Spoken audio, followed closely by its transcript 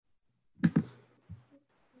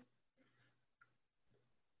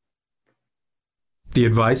The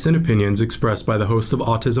advice and opinions expressed by the host of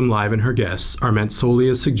Autism Live and her guests are meant solely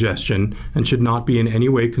as suggestion and should not be in any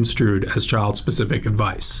way construed as child-specific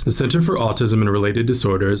advice. The Center for Autism and Related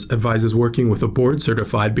Disorders advises working with a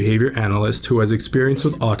board-certified behavior analyst who has experience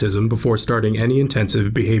with autism before starting any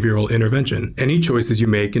intensive behavioral intervention. Any choices you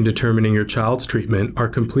make in determining your child's treatment are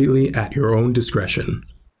completely at your own discretion.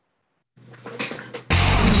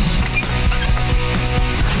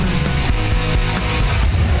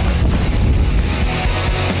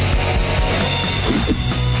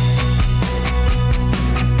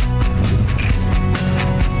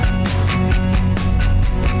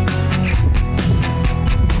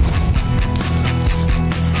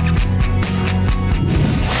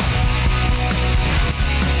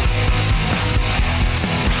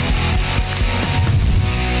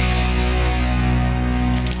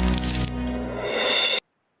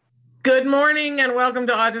 Good morning and welcome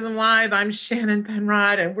to Autism Live. I'm Shannon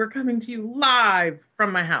Penrod and we're coming to you live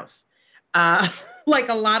from my house. Like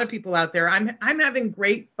a lot of people out there, I'm having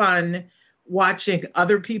great fun watching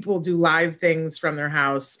other people do live things from their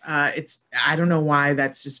house. I don't know why,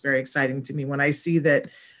 that's just very exciting to me when I see that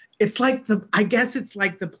it's like I guess it's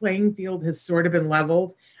like the playing field has sort of been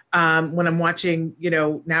leveled. When I'm watching,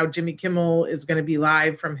 now Jimmy Kimmel is going to be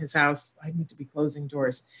live from his house. I need to be closing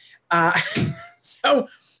doors.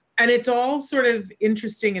 And it's all sort of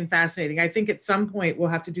interesting and fascinating. I think at some point we'll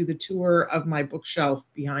have to do the tour of my bookshelf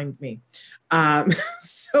behind me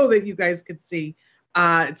so that you guys could see.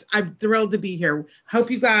 I'm thrilled to be here.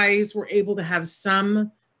 Hope you guys were able to have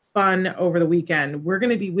some fun over the weekend. We're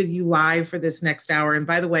going to be with you live for this next hour. And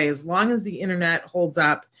by the way, as long as the internet holds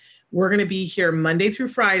up, we're going to be here Monday through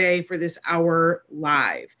Friday for this hour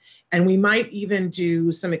live. And we might even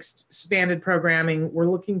do some expanded programming. We're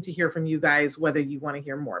looking to hear from you guys whether you want to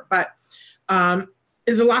hear more. But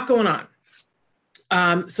there's a lot going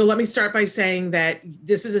on. So let me start by saying that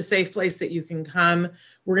this is a safe place that you can come.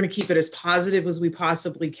 We're going to keep it as positive as we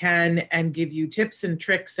possibly can and give you tips and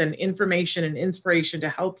tricks and information and inspiration to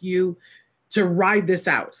help you to ride this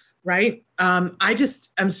out, right? I'm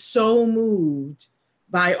so moved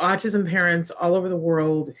by autism parents all over the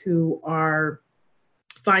world who are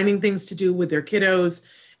finding things to do with their kiddos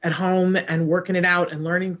at home and working it out and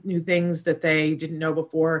learning new things that they didn't know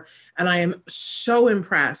before. And I am so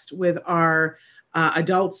impressed with our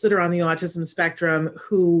adults that are on the autism spectrum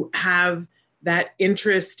who have that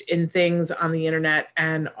interest in things on the internet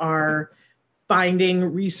and are finding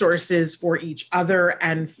resources for each other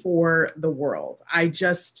and for the world. I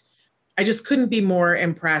just couldn't be more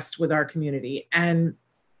impressed with our community. And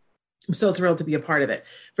I'm so thrilled to be a part of it.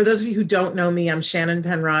 For those of you who don't know me, I'm Shannon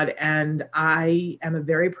Penrod, and I am a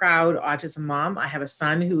very proud autism mom. I have a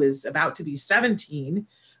son who is about to be 17,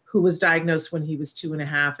 who was diagnosed when he was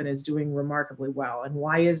 2.5 and is doing remarkably well. And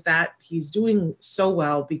why is that? He's doing so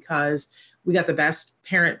well because we got the best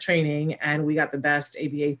parent training and we got the best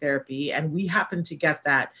ABA therapy, and we happen to get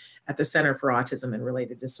that at the Center for Autism and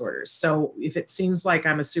Related Disorders. So if it seems like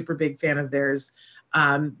I'm a super big fan of theirs,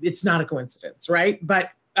 it's not a coincidence, right? But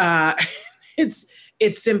it's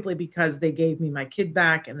simply because they gave me my kid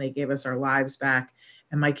back and they gave us our lives back.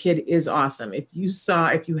 And my kid is awesome. If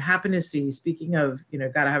you happen to see, speaking of,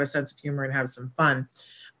 got to have a sense of humor and have some fun.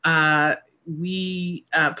 We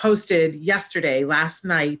posted last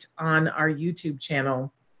night on our YouTube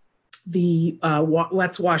channel, the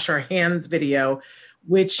Let's Wash Our Hands video,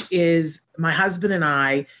 which is my husband and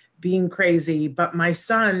I being crazy, but my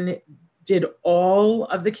son did all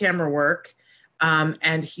of the camera work.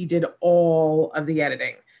 And he did all of the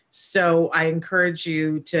editing. So I encourage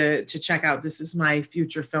you to check out, this is my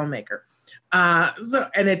future filmmaker.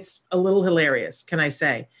 And it's a little hilarious, can I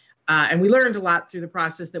say? And we learned a lot through the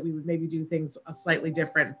process that we would maybe do things slightly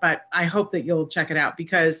different, but I hope that you'll check it out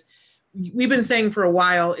because we've been saying for a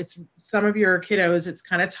while, it's some of your kiddos, it's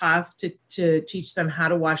kind of tough to teach them how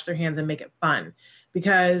to wash their hands and make it fun.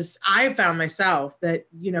 Because I found myself that,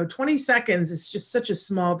 20 seconds is just such a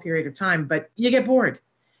small period of time, but you get bored.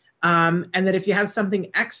 And that if you have something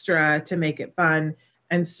extra to make it fun.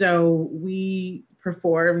 And so we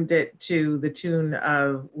performed it to the tune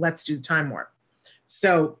of Let's Do Time Warp.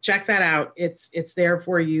 So check that out. It's there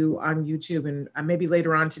for you on YouTube. And maybe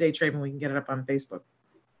later on today, Traven, we can get it up on Facebook.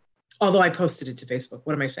 Although I posted it to Facebook.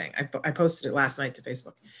 What am I saying? I posted it last night to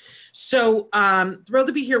Facebook. So thrilled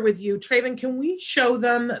to be here with you. Traven, can we show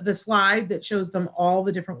them the slide that shows them all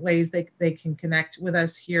the different ways they can connect with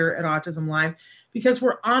us here at Autism Live? Because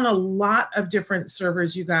we're on a lot of different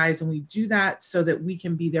servers, you guys, and we do that so that we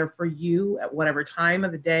can be there for you at whatever time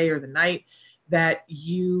of the day or the night that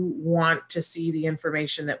you want to see the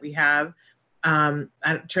information that we have.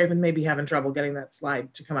 Traven may be having trouble getting that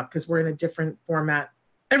slide to come up because we're in a different format.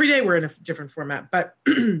 Every day we're in a different format, but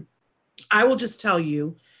I will just tell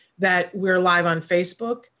you that we're live on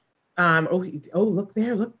Facebook. Look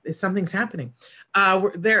there, look, something's happening.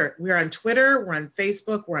 We're on Twitter, we're on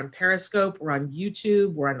Facebook, we're on Periscope, we're on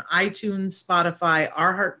YouTube, we're on iTunes, Spotify,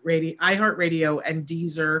 iHeartRadio, and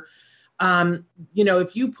Deezer.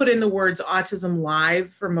 If you put in the words Autism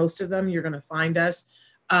Live for most of them, you're going to find us.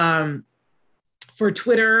 For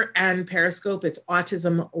Twitter and Periscope, it's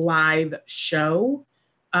Autism Live Show.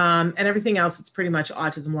 And everything else, it's pretty much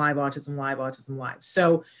Autism Live, Autism Live, Autism Live.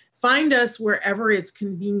 So find us wherever it's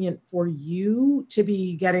convenient for you to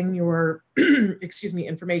be getting your,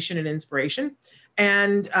 information and inspiration,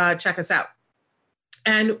 and check us out.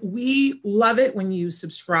 And we love it when you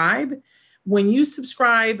subscribe. When you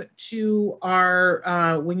subscribe to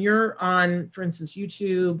our, when you're on, for instance,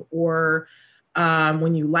 YouTube, or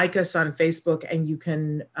when you like us on Facebook, and you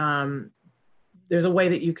can, there's a way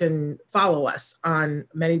that you can follow us on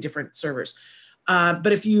many different servers.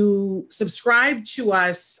 But if you subscribe to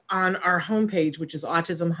us on our homepage, which is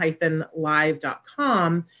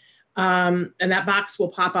autism-live.com, and that box will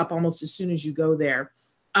pop up almost as soon as you go there.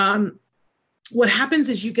 What happens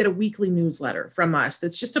is you get a weekly newsletter from us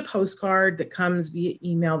that's just a postcard that comes via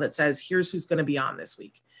email that says, here's who's going to be on this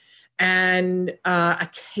week. And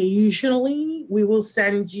occasionally we will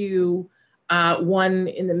send you one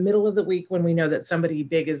in the middle of the week when we know that somebody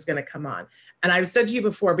big is going to come on. And I've said to you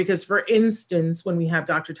before, because for instance, when we have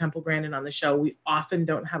Dr. Temple Grandin on the show, we often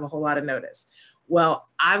don't have a whole lot of notice. Well,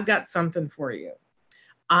 I've got something for you.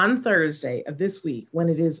 On Thursday of this week, when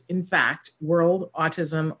it is in fact World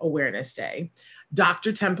Autism Awareness Day,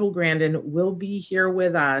 Dr. Temple Grandin will be here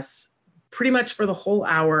with us pretty much for the whole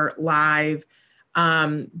hour live.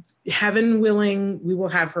 Heaven willing, we will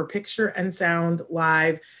have her picture and sound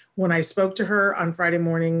live. When I spoke to her on Friday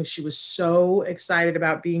morning, she was so excited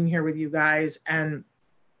about being here with you guys. And,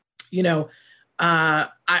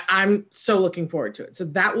 I'm so looking forward to it. So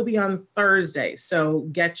that will be on Thursday. So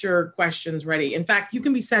get your questions ready. In fact, you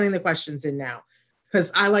can be sending the questions in now,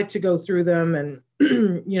 because I like to go through them. And,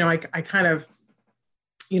 I kind of,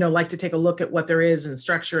 like to take a look at what there is and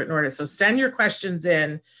structure it in order. So send your questions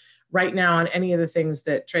in right now on any of the things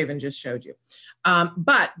that Traven just showed you.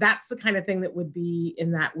 But that's the kind of thing that would be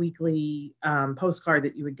in that weekly postcard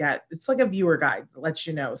that you would get. It's like a viewer guide that lets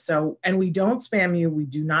you know. So, and we don't spam you. We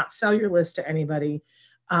do not sell your list to anybody.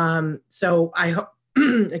 So I hope,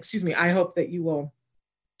 I hope that you will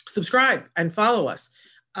subscribe and follow us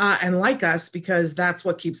and like us, because that's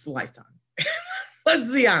what keeps the lights on.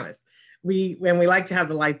 Let's be honest. We like to have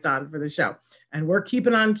the lights on for the show, and we're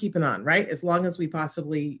keeping on, right? As long as we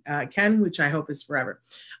possibly can, which I hope is forever.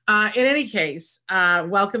 In any case,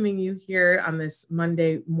 welcoming you here on this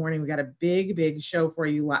Monday morning. We got a big show for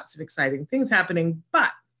you. Lots of exciting things happening,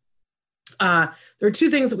 but there are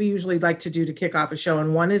two things that we usually like to do to kick off a show.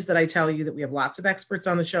 And one is that I tell you that we have lots of experts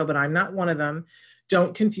on the show, but I'm not one of them.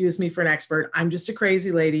 Don't confuse me for an expert. I'm just a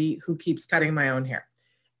crazy lady who keeps cutting my own hair.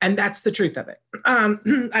 And that's the truth of it. I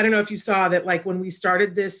don't know if you saw that, like when we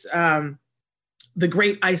started this, the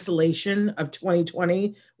great isolation of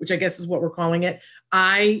 2020, which I guess is what we're calling it,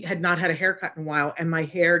 I had not had a haircut in a while, and my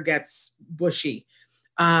hair gets bushy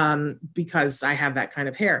because I have that kind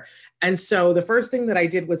of hair. And so the first thing that I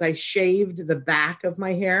did was I shaved the back of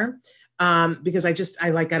my hair because I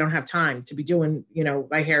don't have time to be doing,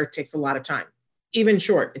 my hair takes a lot of time. Even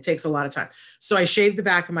short, it takes a lot of time. So I shaved the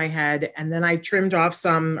back of my head, and then I trimmed off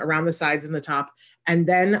some around the sides and the top. And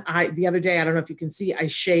then the other day, I don't know if you can see, I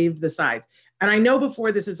shaved the sides. And I know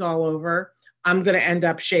before this is all over, I'm going to end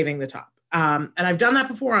up shaving the top. And I've done that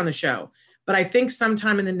before on the show, but I think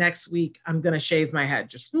sometime in the next week, I'm going to shave my head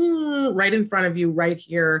just right in front of you, right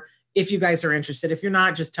here. If you guys are interested, if you're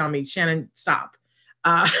not, just tell me, Shannon, stop.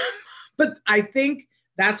 But I think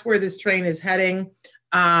that's where this train is heading.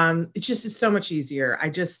 It just is so much easier. I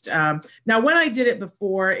just, now when I did it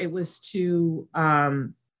before, it was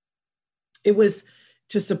to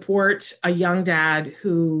support a young dad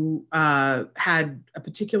who had a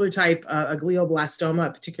particular type, a glioblastoma,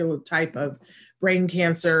 a particular type of brain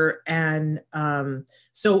cancer. And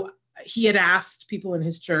so he had asked people in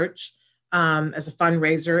his church as a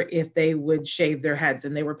fundraiser if they would shave their heads,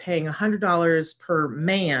 and they were paying $100 per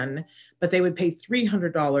man, but they would pay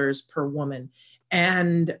 $300 per woman.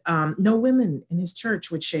 And no women in his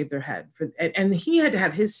church would shave their head, and he had to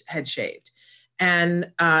have his head shaved.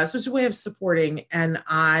 And so it's a way of supporting. And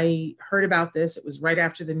I heard about this. It was right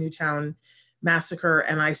after the Newtown massacre.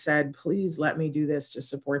 And I said, please let me do this to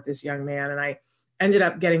support this young man. And I ended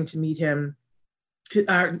up getting to meet him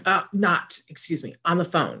on the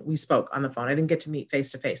phone. We spoke on the phone. I didn't get to meet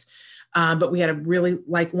face to face. But we had a really,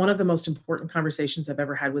 like, one of the most important conversations I've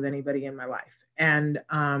ever had with anybody in my life. And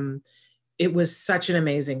it was such an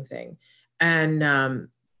amazing thing. And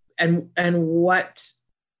what,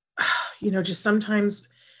 just sometimes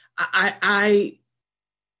I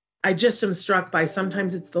just am struck by,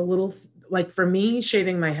 sometimes it's the little, like for me,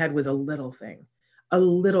 shaving my head was a little thing,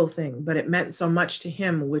 but it meant so much to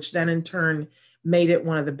him, which then in turn made it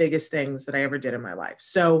one of the biggest things that I ever did in my life.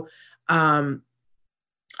 So,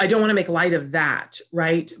 I don't want to make light of that,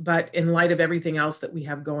 right? But in light of everything else that we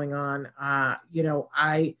have going on, I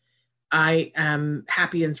am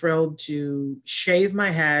happy and thrilled to shave my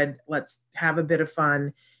head. Let's have a bit of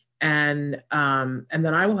fun, and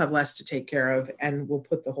then I will have less to take care of, and we'll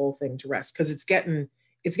put the whole thing to rest, because it's getting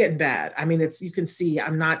bad. I mean, you can see I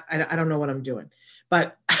don't know what I'm doing,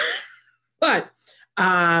 but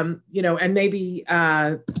and maybe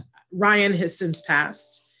Ryan has since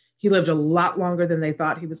passed. He lived a lot longer than they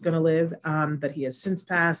thought he was going to live, but he has since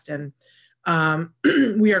passed. And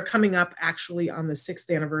we are coming up actually on the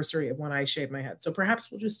 6th anniversary of when I shaved my head. So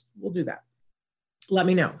perhaps we'll do that. Let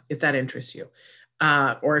me know if that interests you,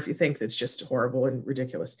 or if you think that's just horrible and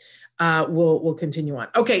ridiculous. We'll continue on.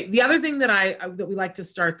 Okay, the other thing that we like to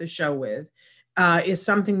start the show with is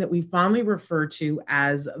something that we fondly refer to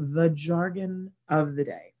as the jargon of the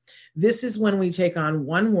day. This is when we take on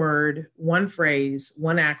one word, one phrase,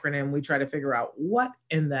 one acronym. We try to figure out what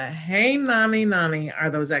in the hey nani are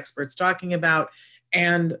those experts talking about,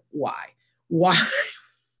 and why. Why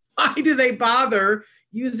do they bother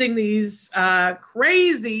using these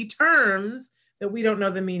crazy terms that we don't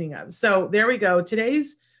know the meaning of? So there we go.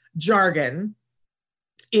 Today's jargon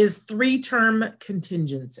is 3-term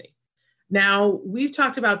contingency. Now, we've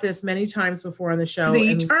talked about this many times before on the show.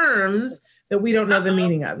 The terms that we don't know the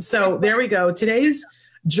meaning of. So there we go. Today's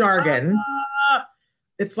jargon.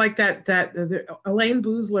 It's like that Elaine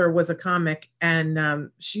Boozler was a comic, and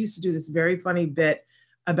she used to do this very funny bit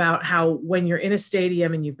about how when you're in a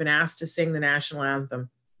stadium and you've been asked to sing the national anthem,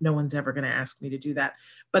 no one's ever going to ask me to do that,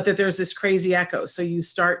 but that there's this crazy echo. So you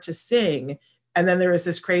start to sing, and then there is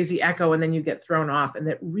this crazy echo, and then you get thrown off. And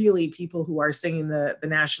that really people who are singing the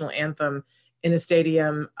national anthem in a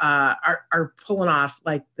stadium are pulling off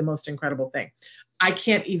like the most incredible thing. I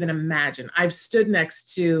can't even imagine. I've stood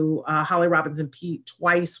next to Holly Robinson Peete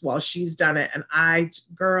twice while she's done it. And I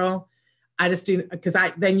just do, because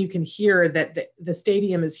then you can hear that the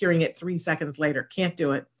stadium is hearing it 3 seconds later. Can't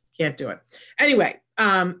do it. Anyway,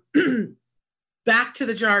 back to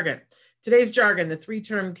the jargon. Today's jargon, the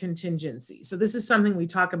 3-term contingency. So this is something we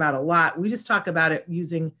talk about a lot. We just talk about it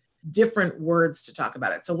using different words to talk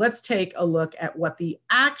about it. So let's take a look at what the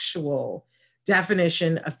actual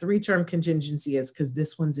definition of 3-term contingency is, because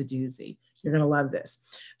this one's a doozy. You're going to love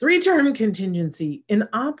this. 3-term contingency in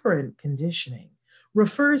operant conditioning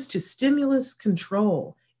refers to stimulus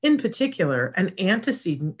control, in particular an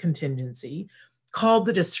antecedent contingency called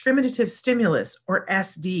the discriminative stimulus, or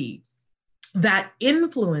SD, that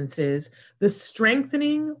influences the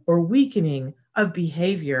strengthening or weakening of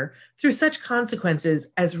behavior through such consequences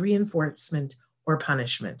as reinforcement or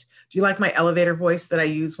punishment. Do you like my elevator voice that I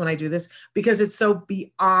use when I do this? Because it's so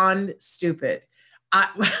beyond stupid.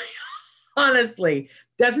 Honestly,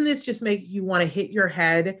 doesn't this just make you want to hit your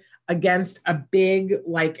head against a big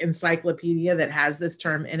like encyclopedia that has this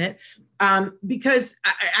term in it? Because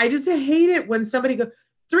I just hate it when somebody goes,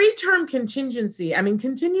 3-term contingency. I mean,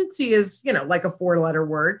 contingency is, like a $4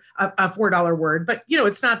 word, a $4 word, but,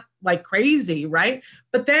 it's not like crazy, right?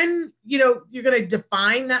 But then, you're going to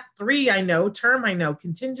define that 3, I know, term, I know,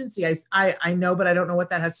 contingency, I know, but I don't know what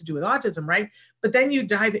that has to do with autism, right? But then you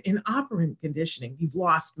dive in operant conditioning. You've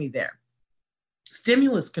lost me there.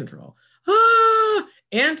 Stimulus control,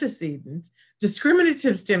 antecedent,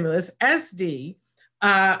 discriminative stimulus, SD,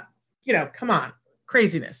 come on.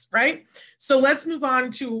 Craziness, right? So let's move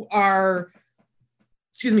on to our,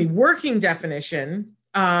 working definition,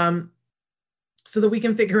 so that we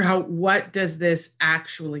can figure out what does this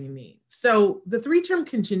actually mean. So the 3-term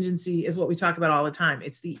contingency is what we talk about all the time.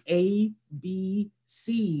 It's the A, B,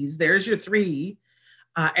 C's. There's your 3,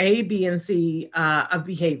 A, B, and C of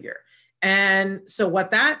behavior. And so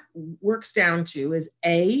what that works down to is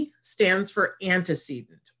A stands for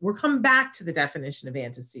antecedent. We'll come back to the definition of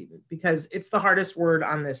antecedent because it's the hardest word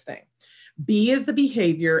on this thing. B is the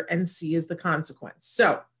behavior and C is the consequence.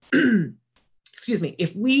 So,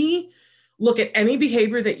 if we look at any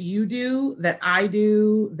behavior that you do, that I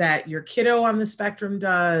do, that your kiddo on the spectrum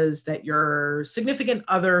does, that your significant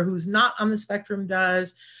other who's not on the spectrum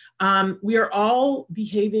does, we are all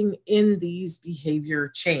behaving in these behavior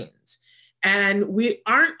chains. And we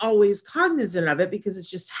aren't always cognizant of it because it's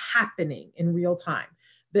just happening in real time.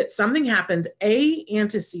 That something happens,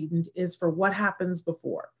 antecedent is for what happens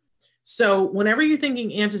before. So whenever you're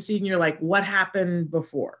thinking antecedent, you're like, what happened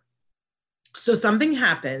before? So something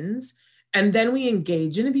happens, and then we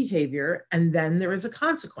engage in a behavior, and then there is a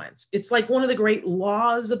consequence. It's like one of the great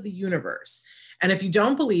laws of the universe. And if you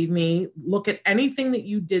don't believe me, look at anything that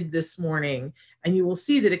you did this morning, and you will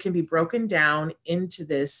see that it can be broken down into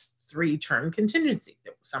this 3-term contingency.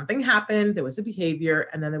 Something happened, there was a behavior,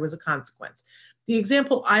 and then there was a consequence. The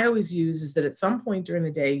example I always use is that at some point during the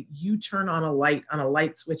day, you turn on a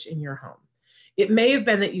light switch in your home. It may have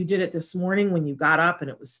been that you did it this morning when you got up and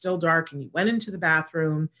it was still dark and you went into the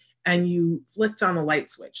bathroom and you flicked on the light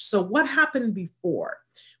switch. So what happened before?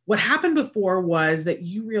 What happened before was that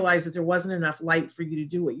you realized that there wasn't enough light for you to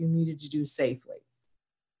do what you needed to do safely.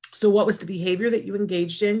 So what was the behavior that you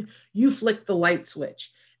engaged in? You flicked the light switch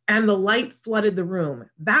and the light flooded the room.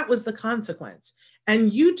 That was the consequence.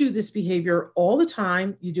 And you do this behavior all the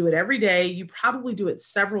time. You do it every day. You probably do it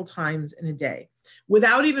several times in a day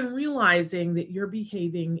without even realizing that you're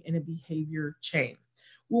behaving in a behavior chain.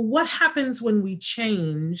 Well, what happens when we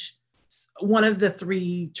change one of the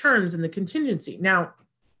 3 terms in the contingency? Now,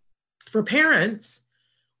 for parents,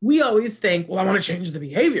 we always think, well, I want to change the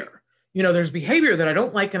behavior. There's behavior that I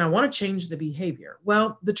don't like and I want to change the behavior.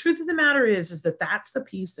 Well, the truth of the matter is that that's the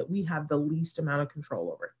piece that we have the least amount of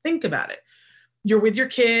control over. Think about it. You're with your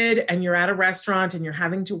kid and you're at a restaurant and you're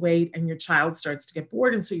having to wait and your child starts to get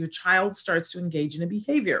bored. And so your child starts to engage in a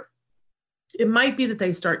behavior. It might be that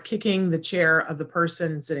they start kicking the chair of the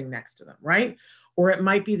person sitting next to them, right? Or it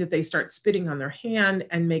might be that they start spitting on their hand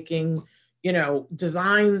and making,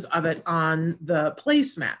 designs of it on the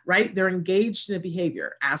placemat, right? They're engaged in a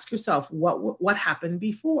behavior. Ask yourself, what happened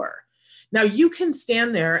before? Now you can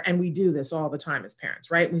stand there, and we do this all the time as parents,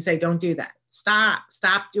 right? We say, don't do that.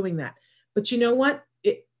 Stop doing that. But you know what?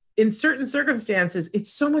 In certain circumstances,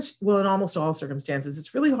 it's so much, well, in almost all circumstances,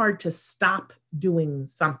 it's really hard to stop doing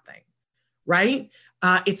something, right?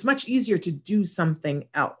 It's much easier to do something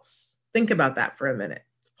else. Think about that for a minute.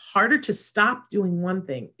 Harder to stop doing one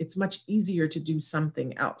thing. It's much easier to do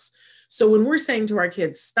something else. So when we're saying to our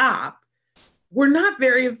kids, stop, we're not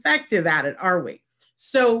very effective at it, are we?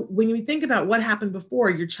 So when you think about what happened before,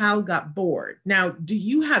 your child got bored. Now, do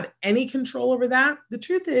you have any control over that? The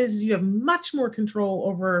truth is you have much more control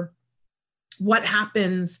over what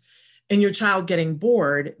happens in your child getting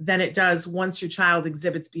bored than it does once your child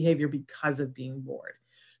exhibits behavior because of being bored.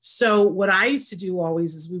 So what I used to do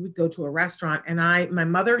always is we would go to a restaurant, and my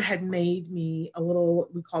mother had made me a little,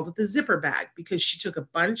 we called it the zipper bag, because she took a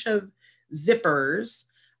bunch of zippers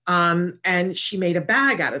and she made a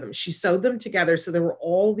bag out of them. She sewed them together. So there were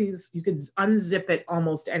all these, you could unzip it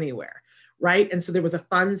almost anywhere, right? And so there was a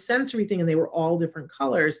fun sensory thing, and they were all different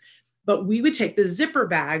colors. But we would take the zipper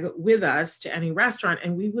bag with us to any restaurant,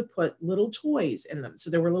 and we would put little toys in them. So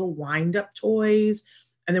there were little wind up toys,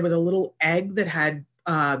 and there was a little egg that had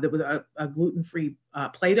that was a gluten-free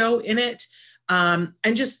Play-Doh in it. And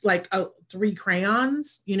just like 3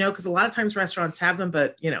 crayons, because a lot of times restaurants have them,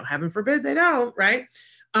 but heaven forbid they don't, right?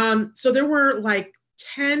 So there were like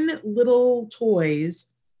 10 little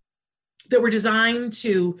toys that were designed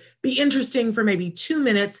to be interesting for maybe 2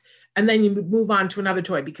 minutes, and then you move on to another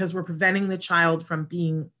toy because we're preventing the child from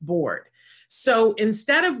being bored. So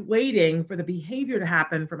instead of waiting for the behavior to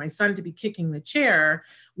happen, for my son to be kicking the chair,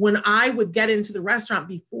 when I would get into the restaurant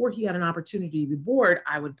before he had an opportunity to be bored,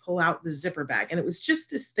 I would pull out the zipper bag. And it was just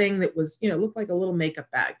this thing that was, looked like a little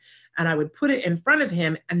makeup bag. And I would put it in front of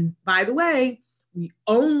him. And by the way, we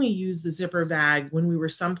only used the zipper bag when we were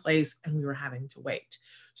someplace and we were having to wait.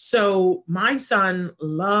 So my son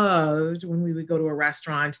loved when we would go to a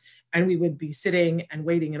restaurant and we would be sitting and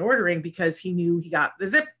waiting and ordering because he knew he got the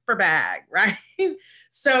zipper bag, right?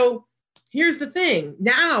 So here's the thing.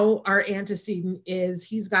 Now our antecedent is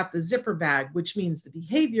he's got the zipper bag, which means the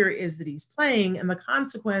behavior is that he's playing, and the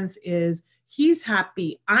consequence is he's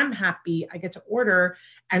happy, I'm happy, I get to order,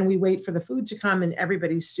 and we wait for the food to come and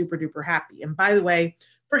everybody's super duper happy. And by the way,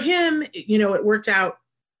 for him, it worked out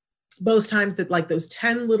most times that like those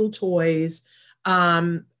 10 little toys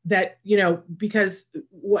that, because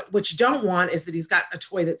what you don't want is that he's got a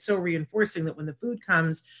toy that's so reinforcing that when the food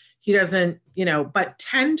comes, he doesn't, but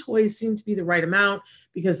 10 toys seemed to be the right amount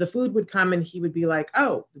because the food would come and he would be like,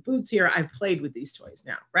 oh, the food's here. I've played with these toys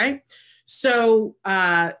now, right? So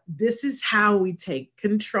this is how we take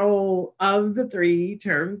control of the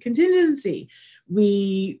 3-term contingency.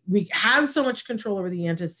 We have so much control over the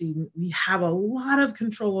antecedent. We have a lot of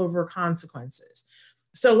control over consequences.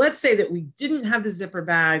 So let's say that we didn't have the zipper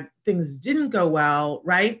bag, things didn't go well,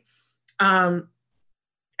 right?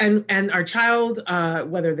 And our child,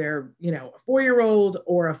 whether they're, a 4-year-old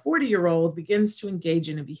or a 40-year-old, begins to engage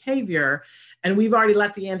in a behavior, and we've already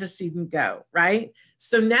let the antecedent go, right?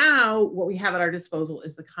 So now what we have at our disposal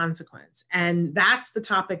is the consequence. And that's the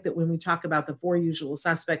topic that when we talk about the 4 usual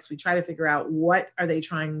suspects, we try to figure out, what are they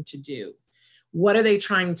trying to do? What are they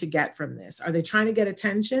trying to get from this? Are they trying to get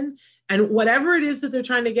attention? And whatever it is that they're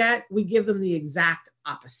trying to get, we give them the exact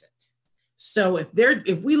opposite. So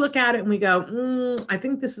if we look at it and we go, I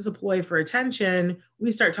think this is a ploy for attention,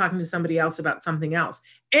 we start talking to somebody else about something else.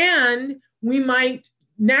 And we might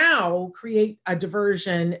now create a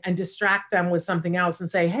diversion and distract them with something else and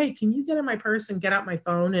say, hey, can you get in my purse and get out my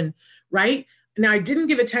phone? And right now, I didn't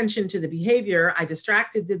give attention to the behavior. I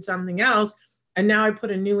distracted, did something else. And now I put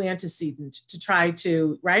a new antecedent to try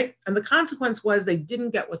to, right? And the consequence was they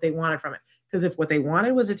didn't get what they wanted from it. Because if what they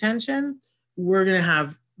wanted was attention, we're going to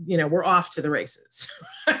have, we're off to the races,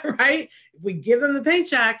 right? If we give them the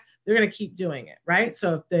paycheck, they're going to keep doing it, right?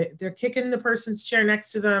 So if they're kicking the person's chair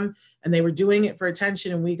next to them and they were doing it for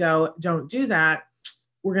attention and we go, don't do that,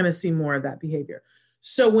 we're going to see more of that behavior.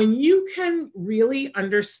 So when you can really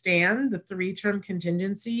understand the 3-term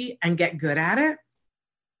contingency and get good at it,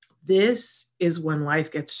 this is when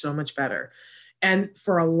life gets so much better. And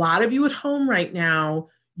for a lot of you at home right now,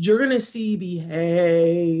 you're going to see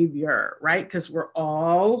behavior, right? Because we're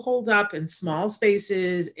all holed up in small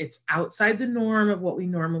spaces. It's outside the norm of what we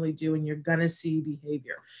normally do, and you're going to see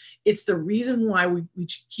behavior. It's the reason why we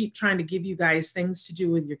keep trying to give you guys things to do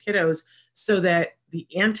with your kiddos so that the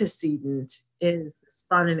antecedent is this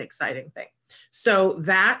fun and exciting thing. So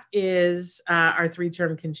that is our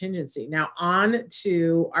 3-term contingency. Now on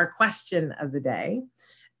to our question of the day.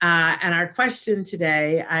 And our question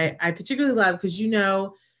today, I particularly love because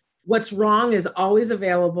what's wrong is always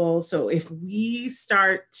available. So if we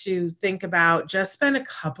start to think about just spend a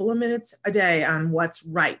couple of minutes a day on what's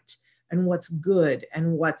right and what's good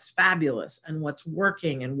and what's fabulous and what's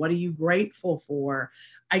working and what are you grateful for,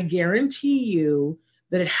 I guarantee you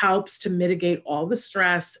that it helps to mitigate all the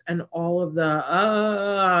stress and all of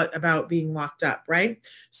the about being locked up, right?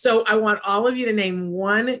 So I want all of you to name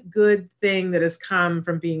one good thing that has come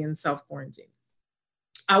from being in self-quarantine.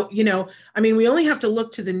 We only have to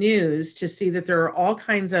look to the news to see that there are all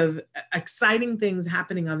kinds of exciting things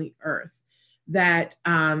happening on the earth that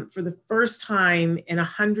for the first time in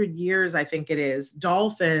 100 years, I think it is,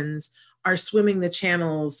 dolphins are swimming the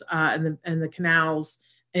channels and the canals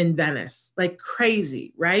in Venice, like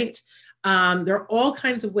crazy, right? There are all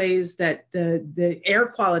kinds of ways that the air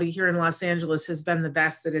quality here in Los Angeles has been the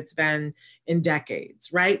best that it's been in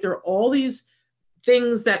decades, right? There are all these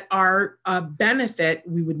things that are a benefit.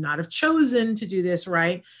 We would not have chosen to do this,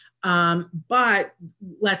 right? But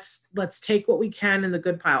let's take what we can in the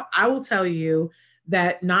good pile. I will tell you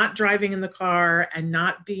that not driving in the car and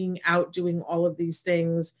not being out doing all of these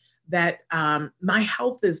things, that my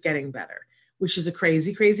health is getting better, which is a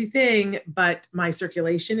crazy, crazy thing, but my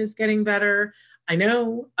circulation is getting better. I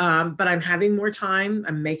know, but I'm having more time.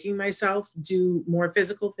 I'm making myself do more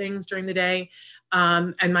physical things during the day.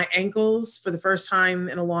 And my ankles, for the first time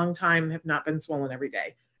in a long time, have not been swollen every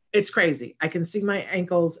day. It's crazy. I can see my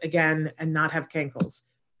ankles again and not have cankles.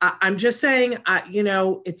 I'm just saying,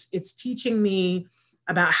 it's teaching me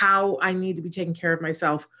about how I need to be taking care of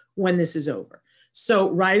myself when this is over. So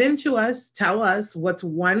write into us, tell us what's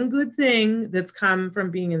one good thing that's come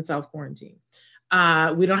from being in self-quarantine.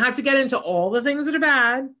 We don't have to get into all the things that are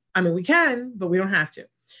bad. I mean, we can, but we don't have to.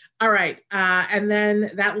 All right. And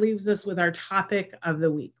then that leaves us with our topic of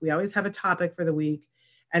the week. We always have a topic for the week.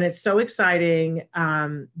 And it's so exciting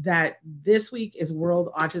that this week is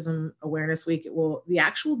World Autism Awareness Week. The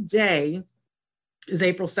actual day is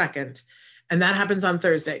April 2nd, and that happens on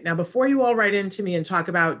Thursday. Now, before you all write into me and talk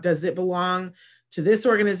about, does it belong to this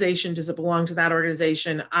organization? Does it belong to that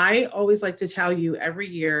organization? I always like to tell you every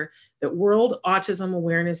year that World Autism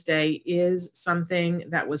Awareness Day is something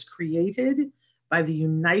that was created by the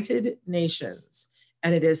United Nations.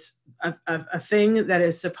 And it is a thing that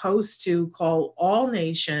is supposed to call all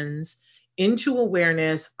nations into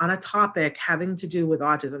awareness on a topic having to do with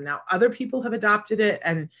autism. Now, other people have adopted it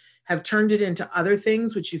and have turned it into other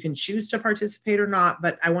things, which you can choose to participate or not.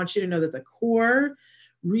 But I want you to know that the core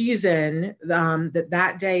reason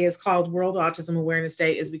that day is called World Autism Awareness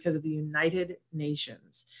Day is because of the United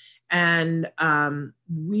Nations. And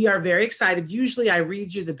we are very excited. Usually I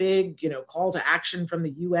read you the big, call to action from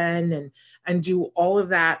the UN and do all of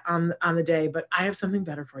that on the day, but I have something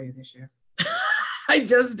better for you this year. I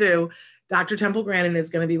just do. Dr. Temple Grandin is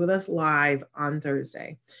going to be with us live on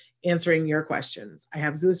Thursday, answering your questions. I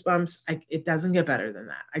have goosebumps. It doesn't get better than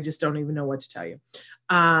that. I just don't even know what to tell you.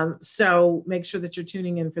 So make sure that you're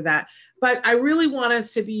tuning in for that. But I really want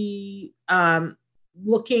us to be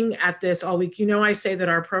looking at this all week. You know, I say that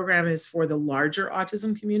our program is for the larger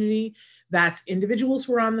autism community. That's individuals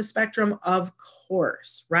who are on the spectrum, of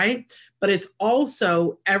course, right? But it's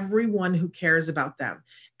also everyone who cares about them.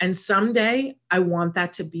 And someday I want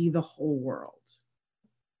that to be the whole world.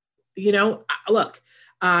 You know, look,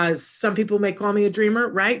 some people may call me a dreamer,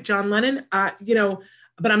 right? John Lennon, you know,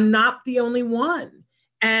 but I'm not the only one.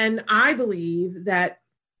 And I believe that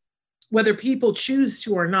whether people choose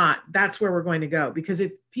to or not, that's where we're going to go. Because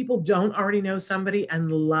if people don't already know somebody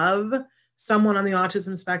and love someone on the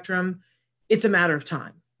autism spectrum, it's a matter of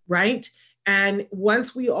time, right? And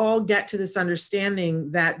once we all get to this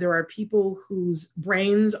understanding that there are people whose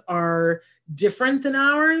brains are different than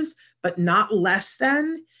ours, but not less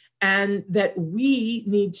than, and that we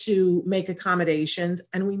need to make accommodations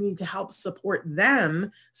and we need to help support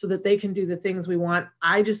them so that they can do the things we want,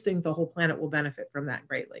 I just think the whole planet will benefit from that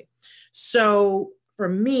greatly. So for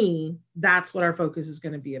me, that's what our focus is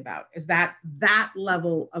going to be about, is that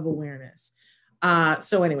level of awareness.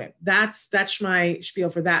 So anyway, that's my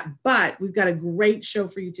spiel for that. But we've got a great show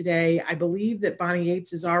for you today. I believe that Bonnie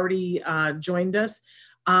Yates has already joined us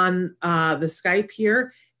on the Skype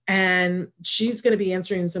here. And she's going to be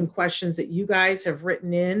answering some questions that you guys have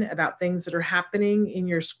written in about things that are happening in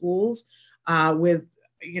your schools with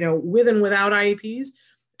and without IEPs.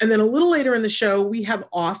 And then a little later in the show, we have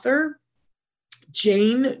author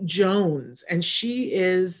Jane Jones, and she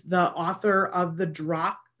is the author of the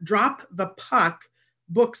Drop the Puck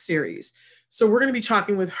book series. So we're going to be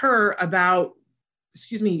talking with her about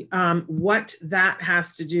what that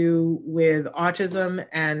has to do with autism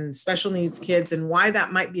and special needs kids and why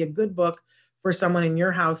that might be a good book for someone in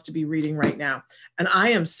your house to be reading right now. And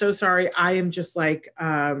I am so sorry. I am just like,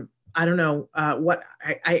 I don't know what,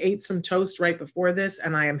 I ate some toast right before this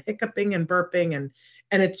and I am hiccuping and burping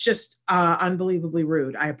and it's just unbelievably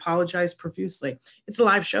rude. I apologize profusely. It's a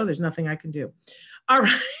live show. There's nothing I can do. All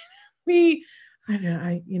right.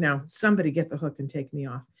 Somebody get the hook and take me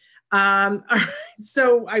off. All right.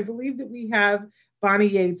 So I believe that we have Bonnie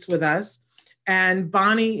Yates with us, and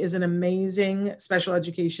Bonnie is an amazing special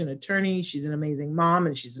education attorney. She's an amazing mom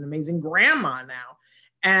and she's an amazing grandma now.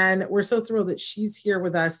 And we're so thrilled that she's here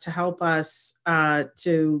with us to help us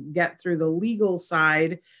to get through the legal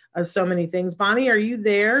side of so many things. Bonnie, are you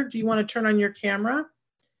there? Do you want to turn on your camera?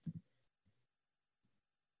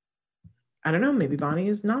 I don't know. Maybe Bonnie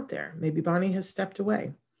is not there. Maybe Bonnie has stepped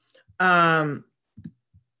away.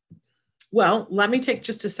 Well, let me take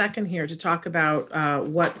just a second here to talk about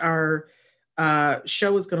what our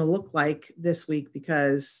show is going to look like this week,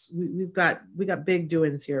 because we got big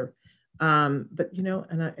doings here. But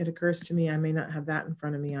it occurs to me I may not have that in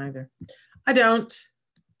front of me either. I don't.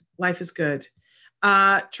 Life is good.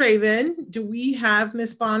 Traven, do we have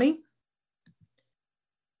Miss Bonnie?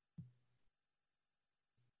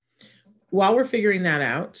 While we're figuring that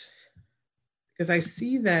out, because I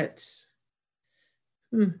see that.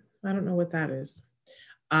 I don't know what that is.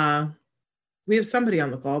 We have somebody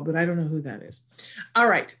on the call, but I don't know who that is. All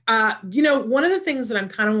right. One of the things that I'm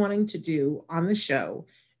kind of wanting to do on the show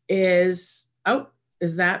is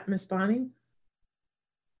that Miss Bonnie?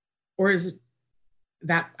 Or is it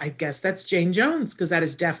that? I guess that's Jane Jones, because that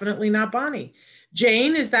is definitely not Bonnie.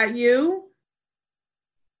 Jane, is that you?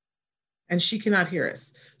 And she cannot hear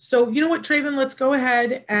us. So you know what, Traven, let's go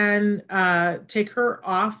ahead and take her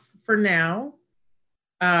off for now.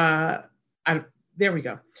 There we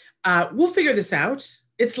go. We'll figure this out.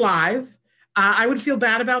 It's live. I would feel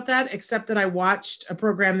bad about that, except that I watched a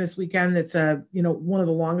program this weekend that's one of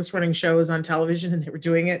the longest running shows on television, and they were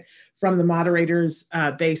doing it from the moderator's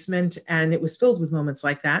basement, and it was filled with moments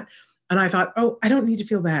like that. And I thought, I don't need to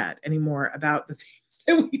feel bad anymore about the things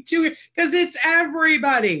that we do, because it's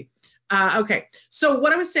everybody. Okay. So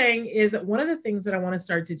what I was saying is that one of the things that I want to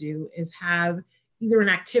start to do is have either an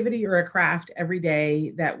activity or a craft every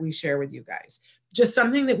day that we share with you guys. Just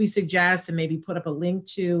something that we suggest and maybe put up a link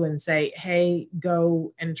to and say, hey,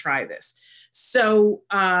 go and try this. So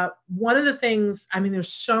one of the things,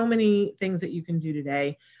 there's so many things that you can do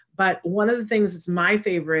today, but one of the things that's my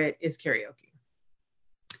favorite is karaoke.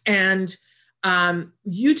 And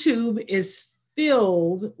YouTube is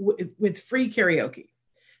filled with free karaoke.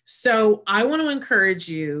 So I want to encourage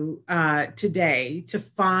you today to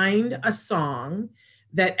find a song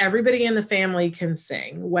that everybody in the family can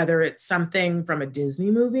sing, whether it's something from a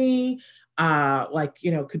Disney movie,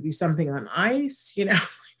 could be something on ice,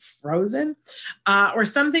 Frozen, or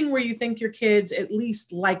something where you think your kids at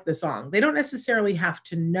least like the song. They don't necessarily have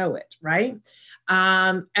to know it, right?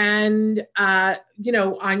 And you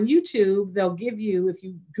know, on YouTube, they'll give you, if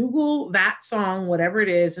you Google that song, whatever it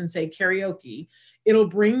is, and say karaoke, it'll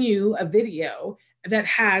bring you a video that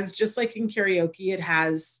has, just like in karaoke, it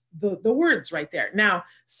has the words right there. Now,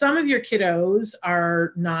 some of your kiddos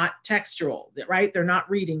are not textual, right? They're not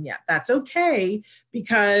reading yet. That's okay,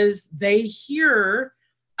 because they hear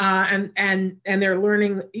and they're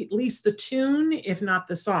learning at least the tune, if not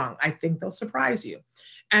the song. I think they'll surprise you.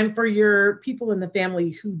 And for your people in the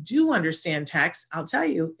family who do understand text, I'll tell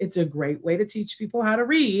you, it's a great way to teach people how to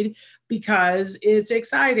read, because it's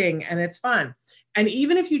exciting and it's fun. And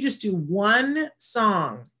even if you just do one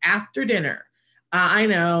song after dinner, I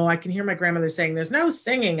know I can hear my grandmother saying there's no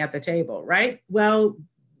singing at the table, right? Well,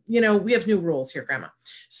 you know, we have new rules here, Grandma.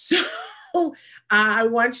 So I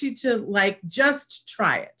want you to like, just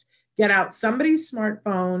try it. Get out somebody's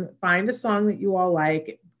smartphone, find a song that you all like.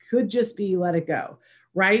 It could just be Let It Go,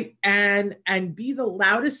 right? And be the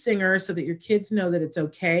loudest singer, so that your kids know that it's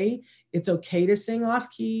okay. It's okay to sing off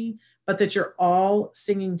key, but that you're all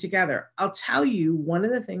singing together. I'll tell you, one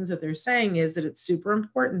of the things that they're saying is that it's super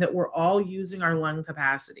important that we're all using our lung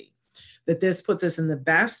capacity, that this puts us in the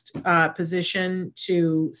best position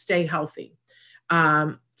to stay healthy.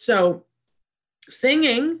 So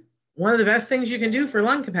singing, one of the best things you can do for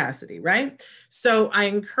lung capacity, right? So I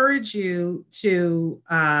encourage you to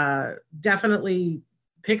definitely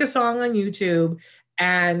pick a song on YouTube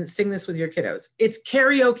and sing this with your kiddos. It's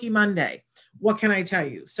Karaoke Monday. What can I tell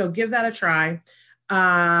you? So give that a try.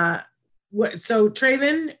 So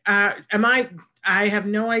Traven, I have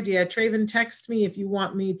no idea. Traven, text me if you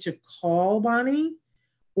want me to call Bonnie,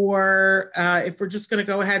 or if we're just going to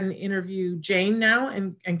go ahead and interview Jane now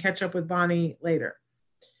and catch up with Bonnie later.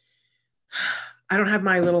 I don't have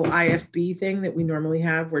my little IFB thing that we normally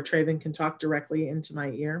have where Traven can talk directly into my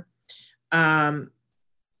ear.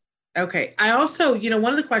 Okay. I also, you know,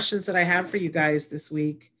 one of the questions that I have for you guys this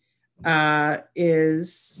week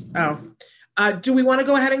is, do we want to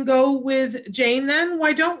go ahead and go with Jane then?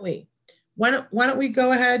 Why don't we? Why don't we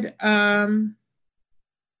go ahead?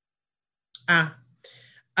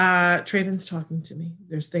 Traven's talking to me.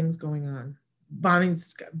 There's things going on.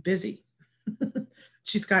 Bonnie's busy.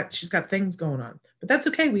 she's got things going on, but that's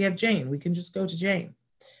okay. We have Jane. We can just go to Jane.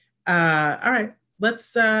 All right,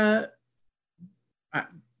 let's,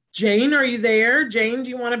 Jane, are you there? Jane, do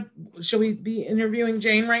you want to, should we be interviewing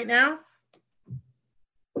Jane right now?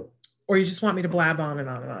 Or you just want me to blab on and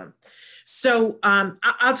on and on? So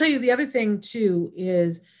I'll tell you the other thing too,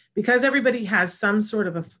 is because everybody has some sort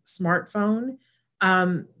of a smartphone,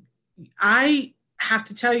 I have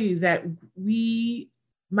to tell you that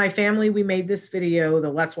my family, we made this video, the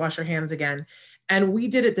Let's Wash Our Hands Again. And we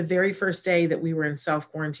did it the very first day that we were in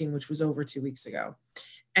self-quarantine, which was over 2 weeks ago.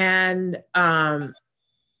 And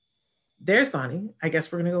there's Bonnie. I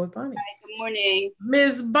guess we're going to go with Bonnie. Hi, good morning.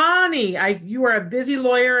 Ms. Bonnie, you are a busy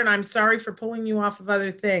lawyer, and I'm sorry for pulling you off of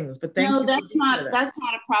other things, but thank you. No, that's not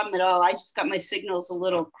a problem at all. I just got my signals a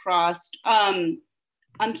little crossed.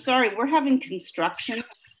 I'm sorry, we're having construction at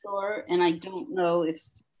the store, and I don't know if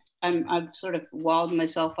I've sort of walled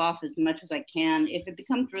myself off as much as I can. If it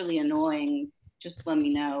becomes really annoying, just let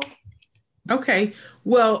me know. Okay.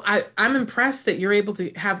 Well, I'm impressed that you're able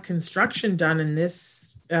to have construction done in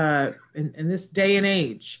this in this day and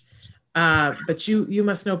age. But you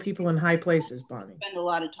must know people in high places, Bonnie. I spend a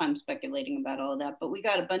lot of time speculating about all of that, but we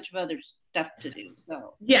got a bunch of other stuff to do.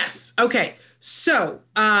 So yes. Okay. So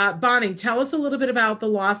Bonnie, tell us a little bit about the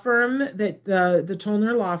law firm, that the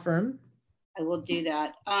Tollner Law Firm. I will do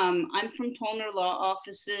that. I'm from Tollner Law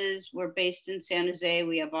Offices. We're based in San Jose.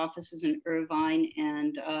 We have offices in Irvine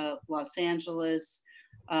and Los Angeles.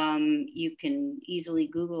 You can easily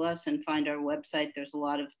Google us and find our website. There's a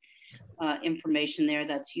lot of information there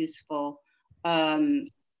that's useful.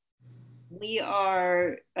 We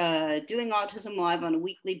are doing Autism Live on a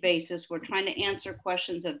weekly basis. We're trying to answer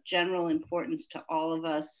questions of general importance to all of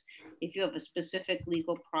us. If you have a specific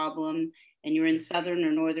legal problem and you're in Southern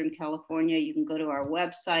or Northern California, you can go to our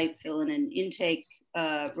website, fill in an intake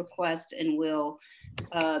request, and we'll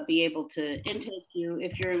be able to intake you.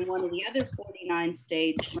 If you're in one of the other 49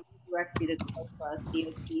 states, let me direct you to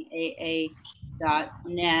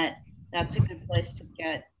copaa.net. That's a good place to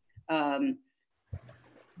get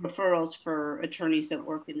referrals for attorneys that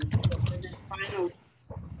work in this field. And then finally,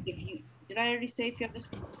 did I already say if you have this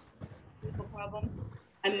legal problem?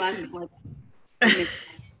 I'm like,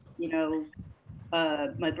 you know,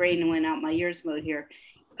 my brain went out my ears mode here.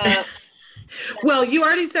 Well, you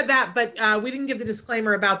already said that, but we didn't give the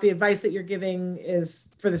disclaimer about the advice that you're giving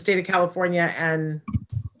is for the state of California, and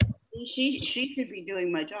she should be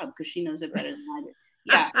doing my job because she knows it better than I do.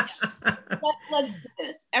 Yeah. Let's do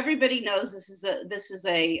this. Everybody knows this is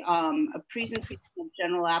a presentation of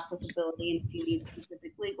general applicability, and if you need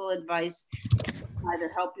specific legal advice, either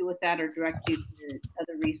help you with that or direct you to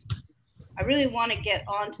other resources. I really want to get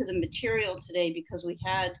onto the material today because we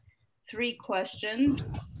had 3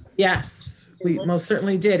 questions. Yes, we most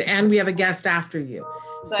certainly did, and we have a guest after you,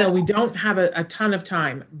 so we don't have a ton of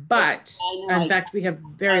time, but in fact we have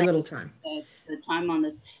very little time. The time on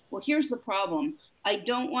this. Well, here's the problem. I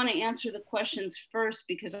don't want to answer the questions first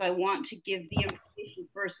because I want to give the information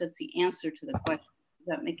first that's the answer to the question. Does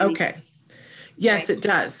that make any sense? Yes, it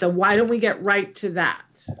does. So why don't we get right to that?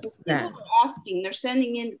 People are asking, they're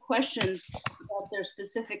sending in questions about their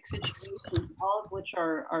specific situations, all of which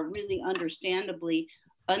are really understandably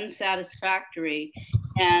unsatisfactory.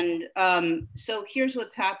 And so here's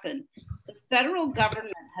what's happened. The federal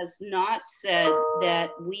government has not said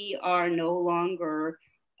that we are no longer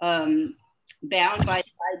bound by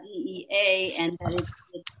IDEA and that it's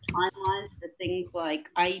timelines for things like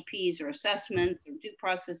IEPs or assessments or due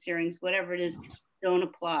process hearings, whatever it is, don't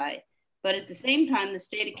apply. But at the same time, the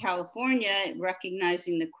state of California,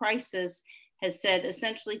 recognizing the crisis, has said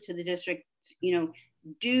essentially to the district, you know,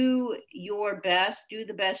 do your best, do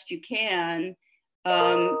the best you can.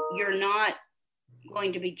 You're not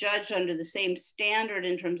going to be judged under the same standard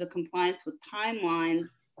in terms of compliance with timelines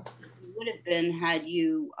you would have been had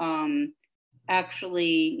you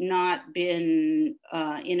actually not been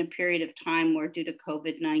in a period of time where, due to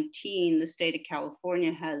COVID-19, the state of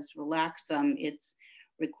California has relaxed some its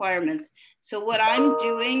requirements. So what I'm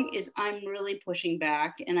doing is I'm really pushing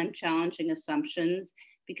back and I'm challenging assumptions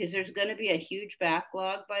because there's going to be a huge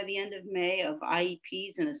backlog by the end of May of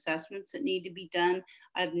IEPs and assessments that need to be done.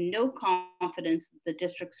 I have no confidence that the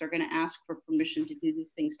districts are going to ask for permission to do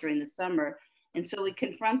these things during the summer. And so we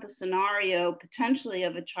confront the scenario potentially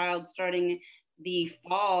of a child starting the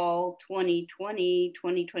fall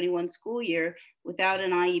 2020-2021 school year without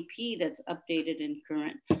an IEP that's updated and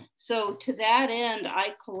current. So to that end,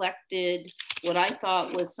 I collected what I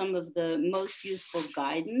thought was some of the most useful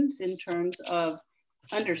guidance in terms of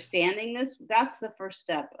understanding this. That's the first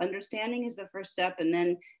step. Understanding is the first step, and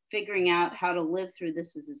then figuring out how to live through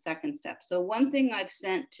this is the second step. So one thing I've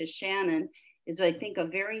sent to Shannon is, I think, a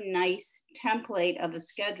very nice template of a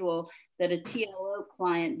schedule that a TLO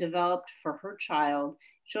client developed for her child,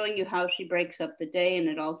 showing you how she breaks up the day, and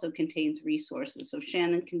it also contains resources. So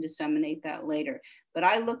Shannon can disseminate that later. But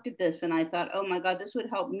I looked at this and I thought, oh my God, this would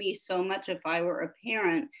help me so much if I were a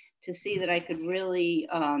parent, to see that I could really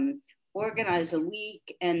organize a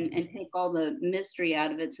week and take all the mystery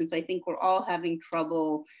out of it, since I think we're all having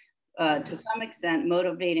trouble to some extent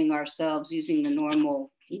motivating ourselves using the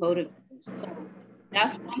normal motivators. So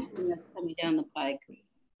that's one thing that's coming down the pike.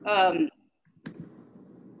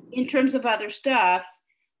 In terms of other stuff,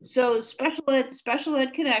 so Special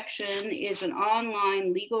Ed Connection is an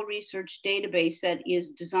online legal research database that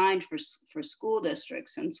is designed for school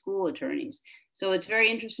districts and school attorneys. So it's very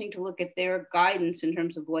interesting to look at their guidance in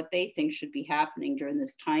terms of what they think should be happening during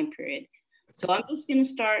this time period. So I'm just going to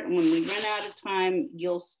start, and when we run out of time,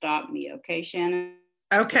 you'll stop me, okay, Shannon?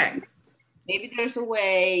 Okay. Maybe there's a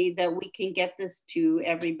way that we can get this to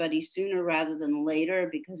everybody sooner rather than later,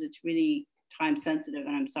 because it's really time sensitive,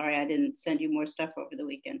 and I'm sorry I didn't send you more stuff over the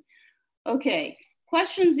weekend. Okay,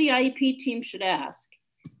 questions the IEP team should ask.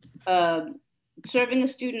 Serving a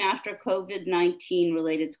student after COVID-19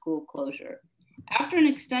 related school closure. After an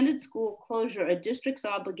extended school closure, a district's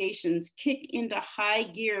obligations kick into high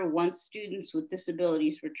gear once students with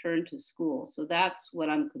disabilities return to school. So that's what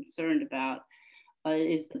I'm concerned about,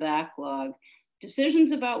 is the backlog.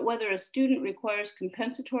 Decisions about whether a student requires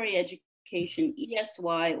compensatory education,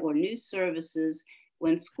 ESY, or new services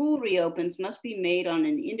when school reopens must be made on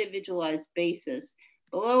an individualized basis.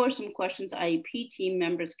 Below are some questions IEP team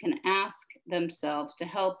members can ask themselves to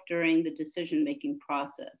help during the decision-making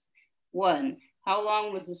process. 1, how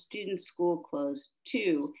long was the student's school closed?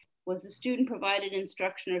 2, was the student provided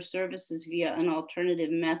instruction or services via an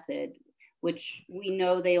alternative method, which we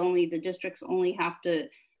know the districts only have to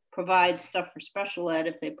provide stuff for special ed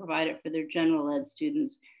if they provide it for their general ed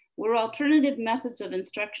students. Were alternative methods of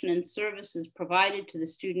instruction and services provided to the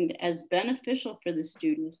student as beneficial for the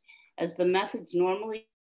student as the methods normally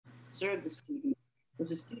serve the student? Was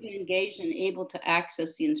the student engaged and able to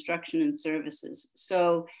access the instruction and services?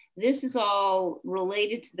 So this is all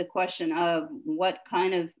related to the question of what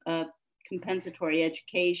kind of compensatory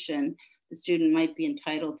education the student might be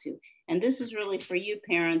entitled to. And this is really for you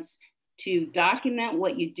parents to document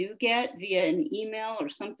what you do get via an email or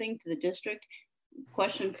something to the district.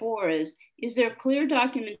 Question 4 is there clear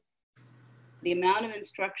document the amount of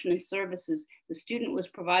instruction and services the student was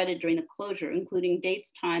provided during the closure, including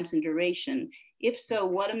dates, times, and duration? If so,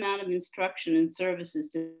 what amount of instruction and services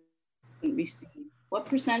did the student receive? What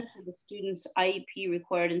percentage of the student's IEP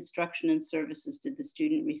required instruction and services did the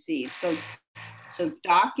student receive? So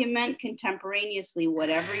document contemporaneously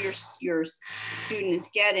whatever your student is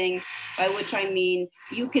getting, by which I mean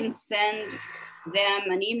you can send them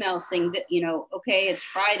an email saying that, okay, it's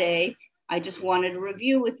Friday. I just wanted to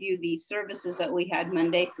review with you the services that we had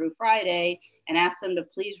Monday through Friday and ask them to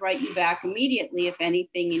please write you back immediately if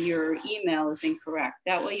anything in your email is incorrect.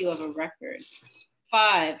 That way you have a record.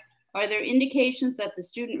 5, are there indications that the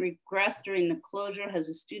student regressed during the closure? Has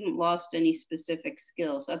the student lost any specific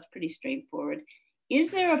skills? That's pretty straightforward. Is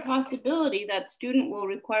there a possibility that student will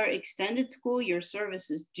require extended school year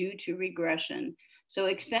services due to regression? So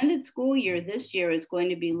extended school year this year is going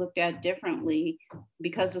to be looked at differently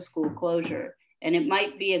because of school closure. And it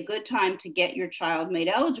might be a good time to get your child made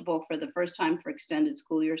eligible for the first time for extended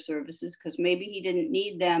school year services, because maybe he didn't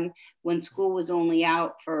need them when school was only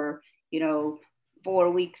out for,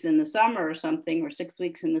 4 weeks in the summer or something, or 6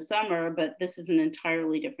 weeks in the summer, but this is an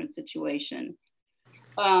entirely different situation.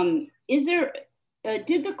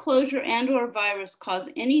 Did the closure and/or virus cause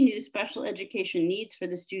any new special education needs for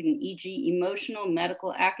the student, e.g. emotional,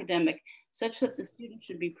 medical, academic, such that the student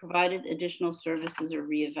should be provided additional services or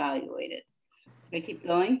reevaluated? Can I keep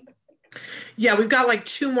going? Yeah, we've got like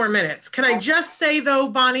 2 more minutes. Can I just say though,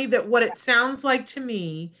 Bonnie, that what it sounds like to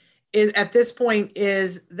me is at this point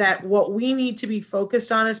is that what we need to be focused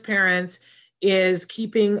on as parents is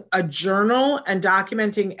keeping a journal and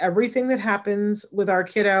documenting everything that happens with our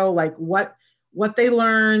kiddo, like what they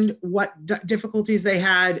learned, what difficulties they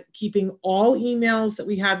had, keeping all emails that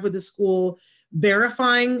we had with the school,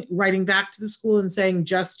 verifying, writing back to the school and saying,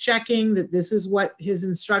 just checking that this is what his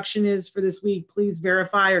instruction is for this week. Please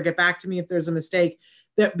verify or get back to me if there's a mistake.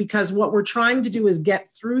 That because what we're trying to do is get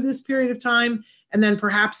through this period of time, and then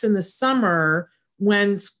perhaps in the summer,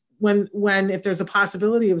 when if there's a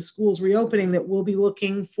possibility of schools reopening, that we'll be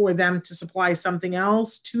looking for them to supply something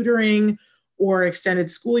else, tutoring or extended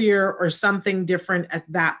school year or something different at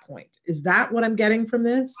that point. Is that what I'm getting from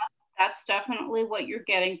this? That's definitely what you're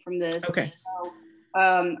getting from this. Okay. So,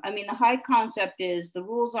 the high concept is the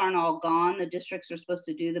rules aren't all gone. The districts are supposed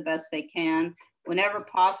to do the best they can. Whenever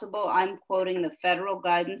possible, I'm quoting the federal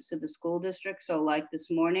guidance to the school district. So like this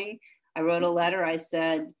morning, I wrote a letter. I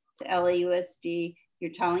said to LAUSD,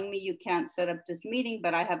 you're telling me you can't set up this meeting,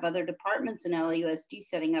 but I have other departments in LAUSD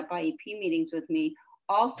setting up IEP meetings with me.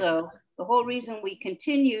 Also, the whole reason we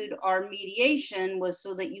continued our mediation was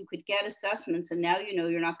so that you could get assessments, and now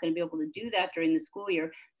you're not going to be able to do that during the school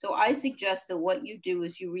year. So I suggest that what you do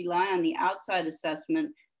is you rely on the outside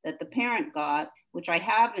assessment that the parent got, which I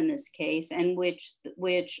have in this case, and which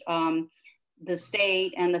the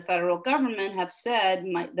state and the federal government have said,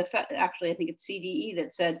 actually I think it's CDE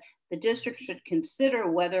that said the district should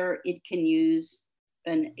consider whether it can use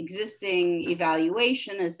an existing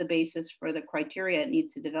evaluation as the basis for the criteria it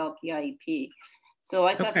needs to develop the IEP. So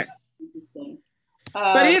I thought that's interesting.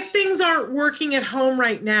 But if things aren't working at home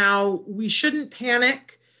right now, we shouldn't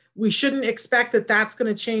panic. We shouldn't expect that that's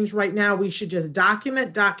going to change right now. We should just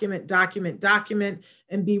document,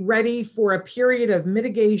 and be ready for a period of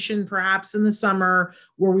mitigation, perhaps in the summer,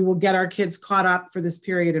 where we will get our kids caught up for this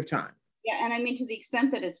period of time. Yeah, and to the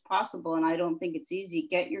extent that it's possible, and I don't think it's easy,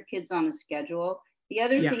 get your kids on a schedule. The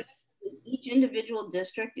other thing is each individual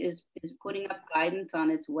district is putting up guidance on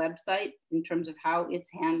its website in terms of how it's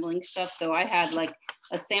handling stuff. So I had like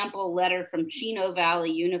a sample letter from Chino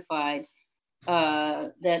Valley Unified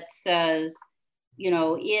that says,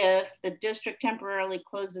 if the district temporarily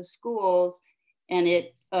closes schools and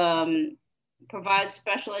it provides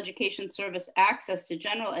special education service access to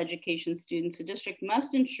general education students, the district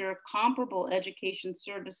must ensure comparable education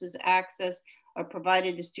services access are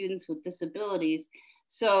provided to students with disabilities.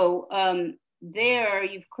 So there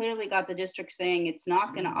you've clearly got the district saying it's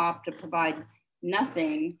not going to opt to provide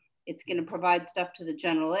nothing. It's going to provide stuff to the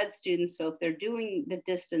general ed students. So if they're doing the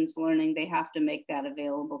distance learning, they have to make that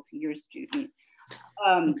available to your student.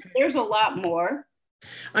 There's a lot more.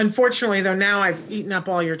 Unfortunately, though, now I've eaten up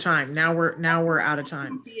all your time. Now we're out of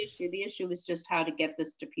time. The issue is just how to get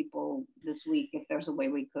this to people this week, if there's a way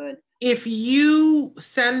we could. If you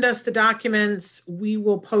send us the documents, we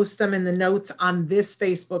will post them in the notes on this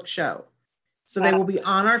Facebook show. So they will be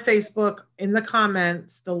on our Facebook in the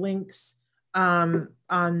comments, the links on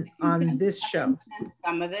this show.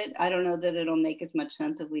 Some of it, I don't know that it'll make as much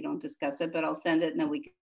sense if we don't discuss it, but I'll send it and then we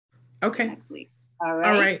can. Okay. Next week. All right.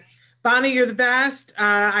 All right. Bonnie, you're the best.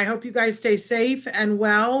 I hope you guys stay safe and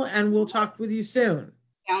well, and we'll talk with you soon.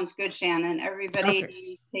 Sounds good, Shannon.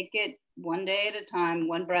 Everybody take it one day at a time,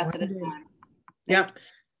 one breath at a time. Yep.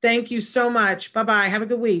 Thank you so much. Bye-bye. Have a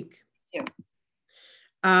good week. Thank you.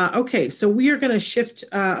 Okay, so we are going to shift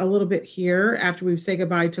a little bit here after we say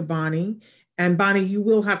goodbye to Bonnie. And Bonnie, you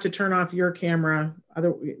will have to turn off your camera.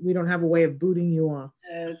 We don't have a way of booting you off.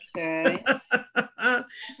 Okay.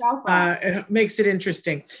 It makes it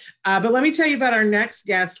interesting. But let me tell you about our next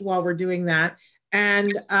guest while we're doing that.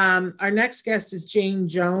 And our next guest is Jane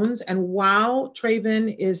Jones. And while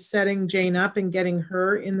Traven is setting Jane up and getting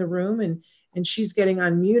her in the room and she's getting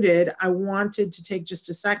unmuted, I wanted to take just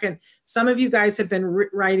a second. Some of you guys have been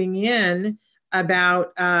writing in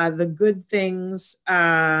about the good things.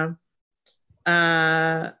 I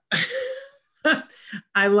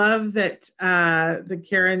love that the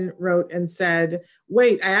Karen wrote and said,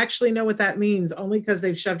 wait, I actually know what that means, only because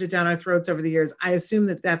they've shoved it down our throats over the years. I assume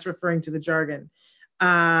that that's referring to the jargon.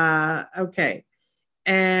 Okay.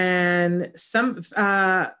 And some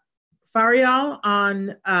Farial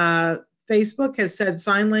on Facebook has said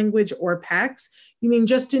sign language or PECS. You mean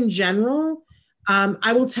just in general?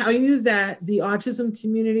 I will tell you that the autism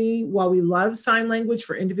community, while we love sign language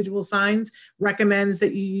for individual signs, recommends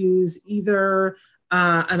that you use either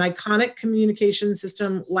an iconic communication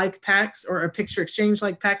system like PECS or a picture exchange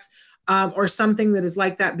like PECS, or something that is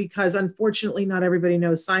like that, because unfortunately not everybody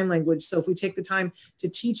knows sign language. So if we take the time to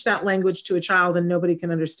teach that language to a child and nobody can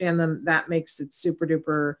understand them, that makes it super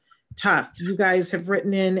duper tough. You guys have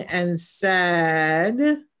written in and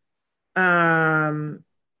said, Nava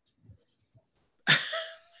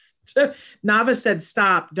said,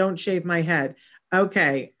 stop, don't shave my head.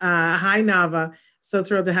 Okay. Hi, Nava. So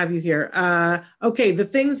thrilled to have you here. Okay, the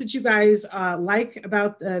things that you guys like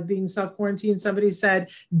about being self-quarantined, somebody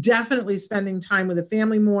said definitely spending time with the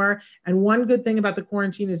family more. And one good thing about the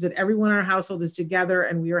quarantine is that everyone in our household is together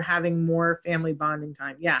and we are having more family bonding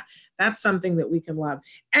time. Yeah, that's something that we can love.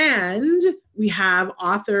 And we have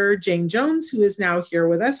author Jane Jones, who is now here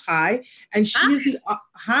with us. Hi. And she's the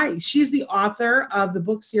author of the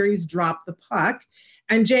book series Drop the Puck.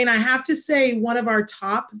 And Jane, I have to say, one of our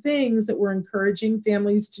top things that we're encouraging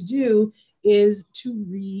families to do is to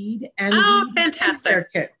read and read their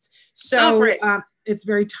kids. So it's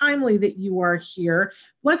very timely that you are here.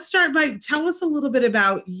 Let's start by tell us a little bit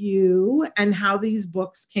about you and how these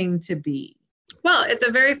books came to be. Well, it's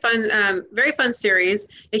a very fun series.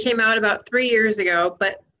 It came out about 3 years ago,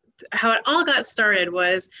 but how it all got started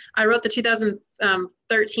was I wrote the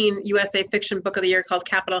 2013 USA Fiction Book of the Year called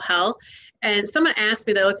Capital Hell. And someone asked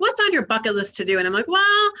me, they're like, what's on your bucket list to do? And I'm like,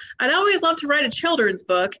 well, I'd always love to write a children's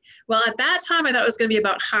book. Well, at that time, I thought it was going to be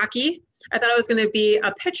about hockey. I thought it was going to be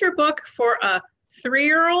a picture book for a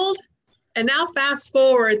 3-year-old. And now fast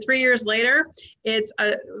forward 3 years later, it's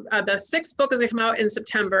the sixth book is going to come out in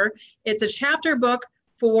September. It's a chapter book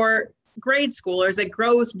for grade schoolers that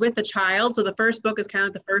grows with the child. So the first book is kind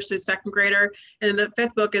of the first to second grader. And then the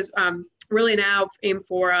fifth book is really now aimed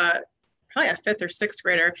for probably a fifth or sixth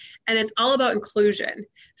grader. And it's all about inclusion.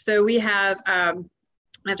 So we have, I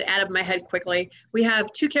have to add up in my head quickly. We have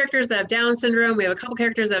 2 characters that have Down syndrome. We have a couple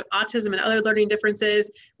characters that have autism and other learning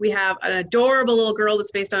differences. We have an adorable little girl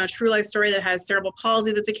that's based on a true life story that has cerebral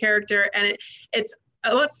palsy that's a character. And it's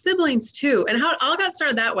about siblings too. And how it all got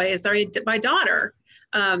started that way is my daughter,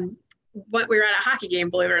 we were at a hockey game,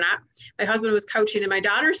 believe it or not. My husband was coaching and my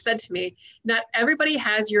daughter said to me, not everybody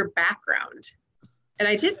has your background. And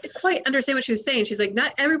I didn't quite understand what she was saying. She's like,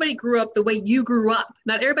 not everybody grew up the way you grew up.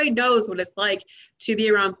 Not everybody knows what it's like to be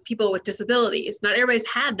around people with disabilities. Not everybody's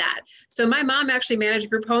had that. So my mom actually managed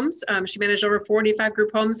group homes. She managed over 45 group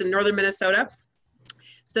homes in northern Minnesota.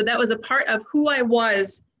 So that was a part of who I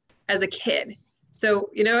was as a kid. So,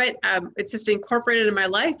 you know, it's just incorporated in my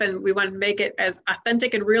life, and we want to make it as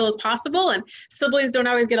authentic and real as possible. And siblings don't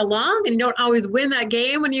always get along, and you don't always win that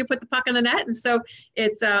game when you put the puck in the net. And so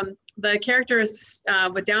it's the characters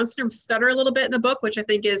with Down syndrome stutter a little bit in the book, which I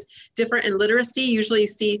think is different in literacy. Usually you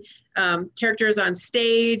see characters on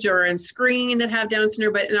stage or in screen that have Down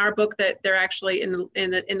syndrome, but in our book that they're actually in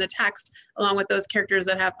the text, along with those characters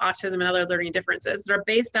that have autism and other learning differences that are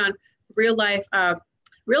based on real life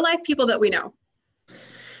people that we know.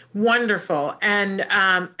 Wonderful. And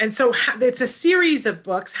so it's a series of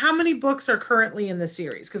books. How many books are currently in the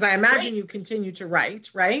series? Because I imagine you continue to write,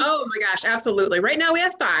 right? Oh my gosh, absolutely. Right now we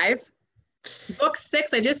have 5. Book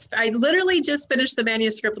 6, I literally just finished the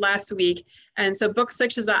manuscript last week, And so book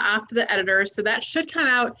 6 is off to the editor. So that should come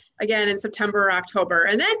out again in September or October.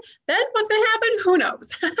 And then what's going to happen? Who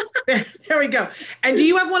knows? There we go. And do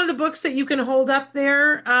you have one of the books that you can hold up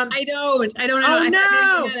there? I don't know. Oh,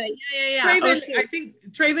 no. Yeah. Traven, I think,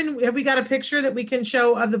 Traven, have we got a picture that we can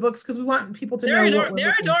show of the books? Because we want people to know.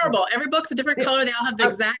 They're adorable. Every book's a different color. They all have the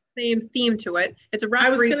exact same theme to it. It's a rough I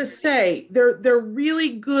was read. going to say, they're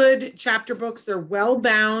really good chapter books. They're well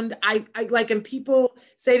bound. I like, and people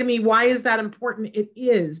say to me, why is that important? It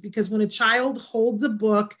is, because when a child holds a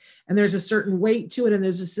book and there's a certain weight to it and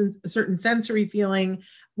there's a certain sensory feeling,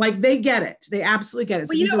 like they get it. They absolutely get it.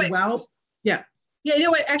 So yeah. Yeah, you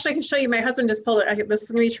know what? Actually, I can show you. My husband just pulled it. This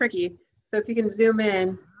is going to be tricky. So if you can zoom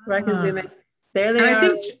in, or I can zoom in. There they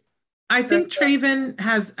are. I think Traven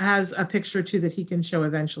has a picture too that he can show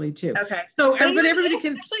eventually too. Okay. So but everybody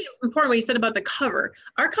can. It's actually important what you said about the cover.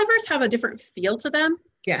 Our covers have a different feel to them.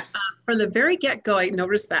 Yes. From the very get-go, I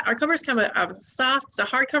noticed that our covers kind of a soft, it's a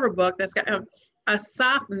hardcover book that's got a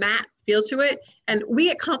soft matte feel to it, and we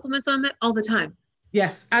get compliments on that all the time.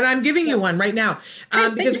 Yes, and I'm giving you one right now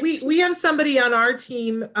because we have somebody on our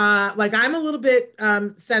team, like I'm a little bit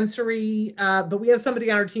sensory, but we have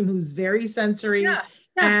somebody on our team who's very sensory,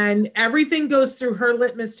 and everything goes through her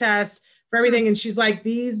litmus test for everything. And she's like,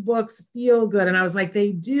 these books feel good. And I was like,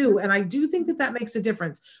 they do. And I do think that makes a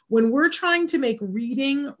difference when we're trying to make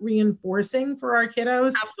reading reinforcing for our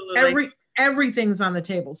kiddos. Absolutely. Everything's on the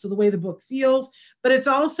table. So the way the book feels, but it's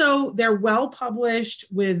also, they're well published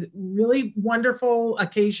with really wonderful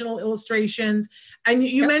occasional illustrations. And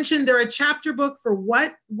you mentioned they're a chapter book for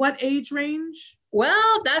what age range?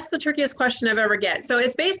 Well, that's the trickiest question I've ever get. So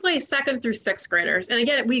it's basically 2nd through 6th graders. And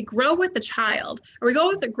again, we grow with the child, or we grow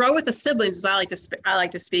with the siblings, as I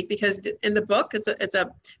like to speak, because in the book, it's a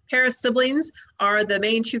pair of siblings are the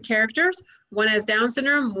main 2 characters. One has Down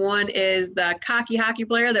syndrome. One is the cocky hockey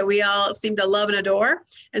player that we all seem to love and adore.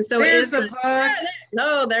 And so there it is. There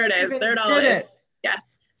it is. There it all is.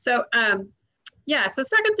 Yes. So, so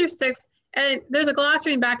 2nd through 6th. And there's a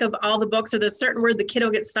glossary in back of all the books, or there's a certain word the kiddo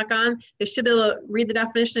gets stuck on. They should be able to read the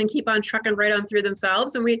definition and keep on trucking right on through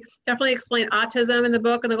themselves. And we definitely explain autism in the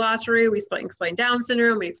book and the glossary. We explain Down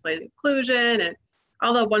syndrome. We explain inclusion and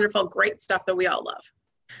all the wonderful, great stuff that we all love.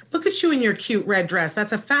 Look at you in your cute red dress.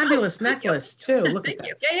 That's a fabulous necklace too. Look at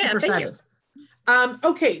that. Super fabulous.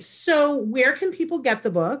 Okay, so where can people get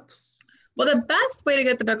the books? Well, the best way to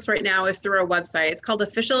get the books right now is through our website. It's called the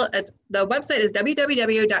website is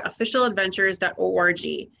www.officialadventures.org.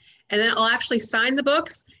 And then I'll actually sign the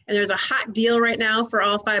books. And there's a hot deal right now for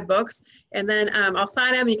all 5 books. And then I'll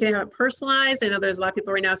sign them. You can have it personalized. I know there's a lot of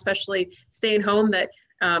people right now, especially staying home, that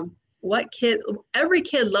every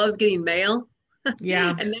kid loves getting mail.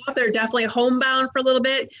 Yeah. And now if they're definitely homebound for a little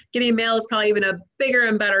bit, getting mail is probably even a bigger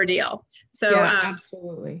and better deal. So yes,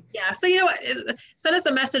 absolutely. Yeah. So you know what? Send us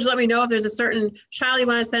a message. Let me know if there's a certain child you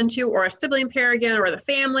want to send to, or a sibling pair again, or the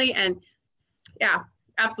family. And yeah,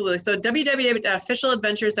 absolutely. So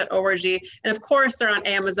www.officialadventures.org. And of course they're on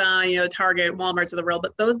Amazon, Target, Walmart's of the world,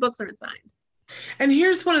 but those books aren't signed. And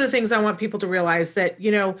here's one of the things I want people to realize, that,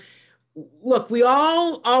 look, we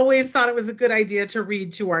all always thought it was a good idea to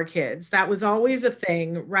read to our kids. That was always a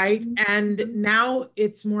thing, right? And now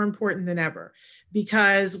it's more important than ever,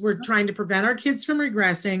 because we're trying to prevent our kids from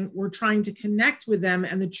regressing. We're trying to connect with them.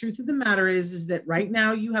 And the truth of the matter is that right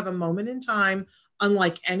now you have a moment in time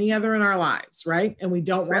unlike any other in our lives, right? And we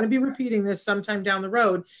don't want to be repeating this sometime down the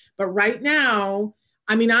road. But right now,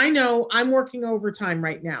 I know I'm working overtime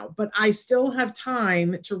right now, but I still have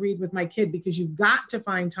time to read with my kid, because you've got to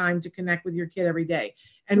find time to connect with your kid every day.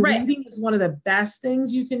 And reading is one of the best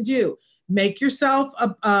things you can do. Make yourself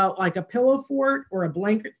like a pillow fort or a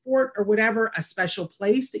blanket fort or whatever, a special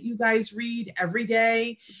place that you guys read every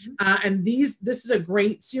day. And this is a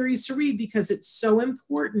great series to read, because it's so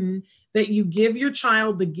important that you give your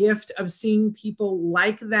child the gift of seeing people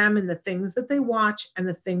like them in the things that they watch and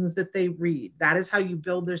the things that they read. That is how you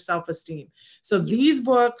build their self-esteem. So these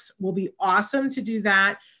books will be awesome to do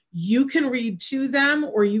that. You can read to them,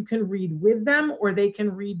 or you can read with them, or they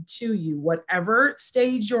can read to you. Whatever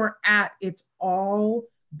stage you're at, it's all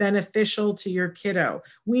beneficial to your kiddo.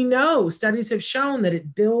 We know studies have shown that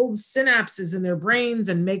it builds synapses in their brains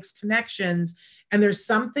and makes connections. And there's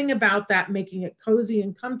something about that making it cozy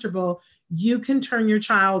and comfortable. You can turn your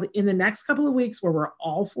child, in the next couple of weeks where we're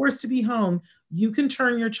all forced to be home, you can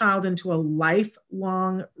turn your child into a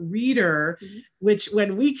lifelong reader, which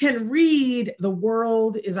when we can read, the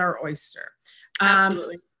world is our oyster.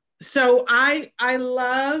 Absolutely. So I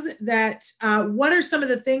love that. What are some of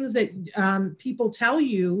the things that people tell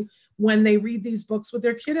you when they read these books with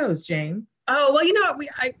their kiddos, Jane? Oh, well, you know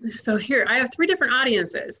what? So here I have three different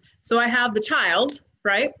audiences. So I have the child,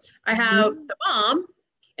 right? I have the mom,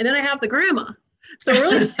 and then I have the grandma. So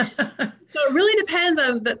really, so it really depends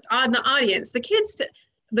on the audience. The kids,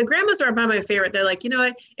 the grandmas are my favorite. They're like, you know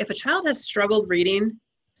what? If a child has struggled reading,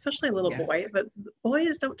 especially a little boy, but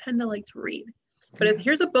boys don't tend to like to read. But if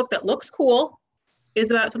here's a book that looks cool,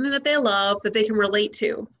 is about something that they love, that they can relate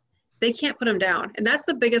to, they can't put them down. And that's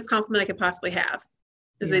the biggest compliment I could possibly have.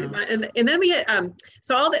 And then we get,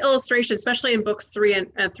 so all the illustrations, especially in books 3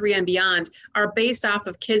 and beyond, are based off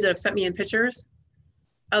of kids that have sent me in pictures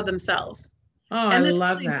of themselves. Oh, and I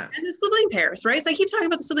love that. And the sibling pairs, right? So I keep talking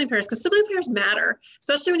about the sibling pairs because sibling pairs matter,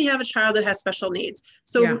 especially when you have a child that has special needs.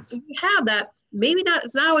 So if you have that, maybe not,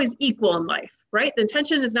 it's not always equal in life, right? The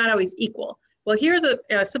intention is not always equal. Well, here's a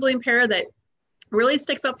sibling pair that really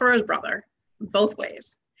sticks up for his brother both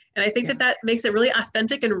ways. And I think that makes it really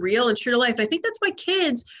authentic and real and true to life. And I think that's why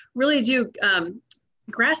kids really do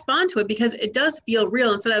grasp onto it, because it does feel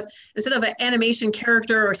real instead of an animation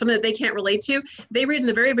character or something that they can't relate to. They read in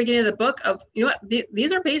the very beginning of the book of, you know what,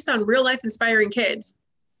 these are based on real life inspiring kids.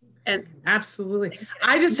 And absolutely.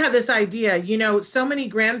 I just had this idea, you know, so many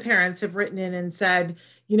grandparents have written in and said,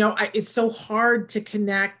 you know, it's so hard to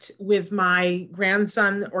connect with my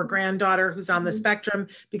grandson or granddaughter who's on the spectrum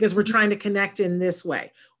because we're trying to connect in this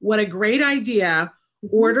way. What a great idea.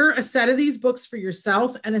 Order a set of these books for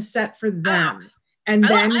yourself and a set for them. And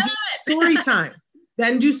then do story time.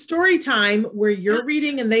 Then do story time where you're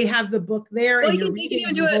reading and they have the book there. Well, and you can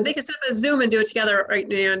even do it. They can set up a Zoom and do it together, right?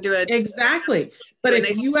 You know, and do it. Exactly. But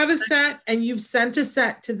if you have a set and you've sent a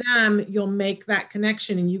set to them, you'll make that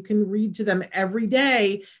connection and you can read to them every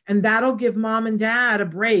day. And that'll give mom and dad a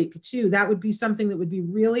break too. That would be something that would be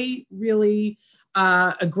really, really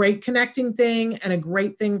a great connecting thing and a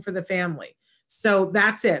great thing for the family. So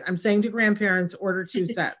that's it. I'm saying to grandparents, order 2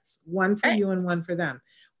 sets, one for you and one for them.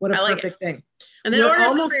 What a perfect thing. And then order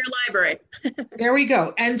some for your library. There we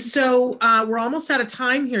go. And so we're almost out of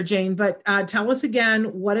time here, Jane, but tell us again,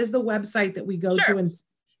 what is the website that we go to, and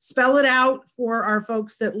spell it out for our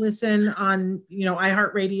folks that listen on, you know,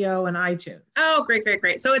 iHeartRadio and iTunes. Oh, great.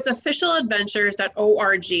 So it's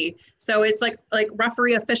officialadventures.org. So it's like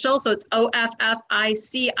referee official. So it's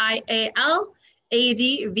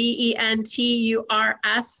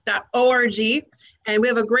OFFICIALADVENTURS.org. And we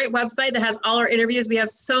have a great website that has all our interviews. We have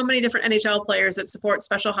so many different NHL players that support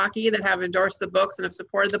special hockey that have endorsed the books and have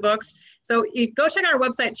supported the books. So you go check out our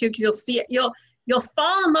website too, because you'll see it. You'll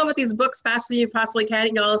fall in love with these books faster than you possibly can.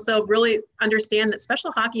 And you'll also really understand that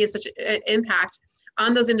special hockey has such an impact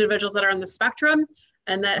on those individuals that are on the spectrum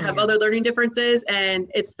and that have other learning differences.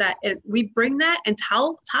 And it's that we bring that and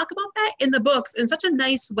talk about that in the books in such a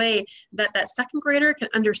nice way that second grader can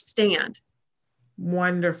understand.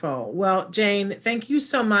 Wonderful. Well, Jane, thank you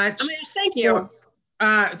so much. Thank you.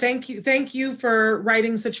 Thank you for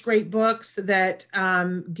writing such great books that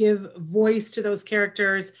give voice to those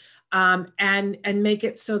characters and make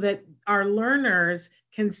it so that our learners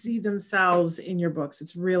can see themselves in your books.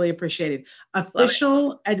 It's really appreciated.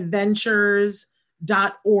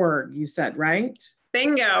 Officialadventures.org, you said, right?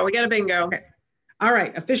 Bingo. We got a bingo. Okay. All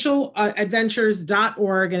right,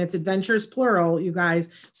 officialadventures.org, and it's adventures plural, you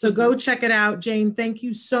guys. So go check it out. Jane, thank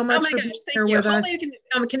you so much for being here with us. Hopefully you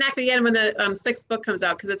can connect again when the 6th book comes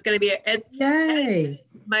out, because it's going to be yay.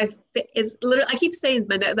 It's literally, I keep saying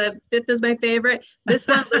the 5th is my favorite. This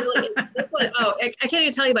one, I can't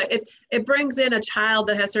even tell you about it. It brings in a child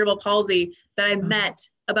that has cerebral palsy that I met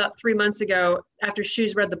about 3 months ago after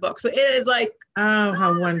she's read the book. So it is like, oh,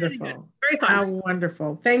 how wonderful. Very fun. How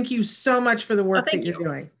wonderful. Thank you so much for the work that you're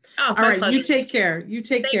doing. All right, pleasure. you take care. You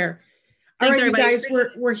take care. All Thanks, right, everybody. you guys,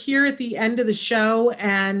 we're here at the end of the show,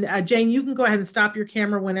 and Jane, you can go ahead and stop your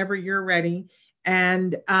camera whenever you're ready.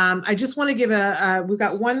 And I just want to give we've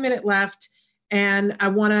got 1 minute left, and I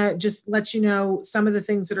want to just let you know some of the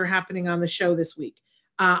things that are happening on the show this week.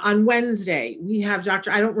 On Wednesday, we have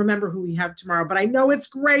I don't remember who we have tomorrow, but I know it's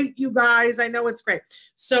great, you guys. I know it's great.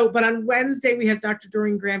 So, but on Wednesday, we have Dr.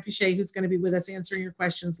 Doreen Grandpichet, who's going to be with us answering your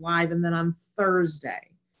questions live. And then on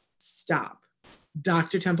Thursday,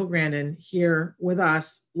 Dr. Temple Grandin here with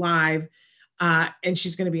us live. And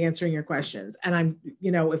she's going to be answering your questions. And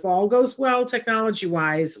if all goes well,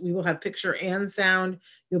 technology-wise, we will have picture and sound.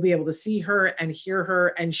 You'll be able to see her and hear her.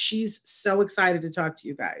 And she's so excited to talk to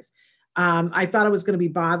you guys. I thought I was going to be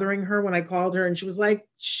bothering her when I called her, and she was like,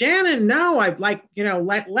 Shannon, no,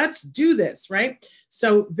 let's do this. Right.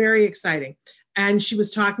 So very exciting. And she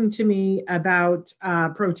was talking to me about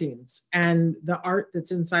proteins and the art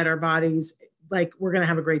that's inside our bodies. Like, we're going to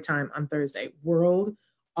have a great time on Thursday, World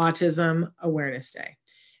Autism Awareness Day.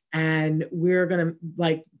 And we're going to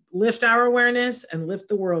lift our awareness and lift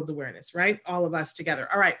the world's awareness, right? All of us together.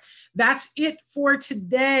 All right, that's it for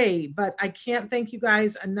today, but I can't thank you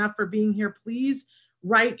guys enough for being here. Please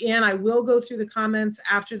write in. I will go through the comments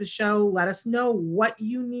after the show. Let us know what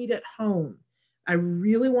you need at home. I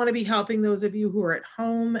really want to be helping those of you who are at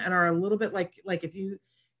home and are a little bit like if you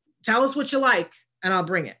tell us what you like and I'll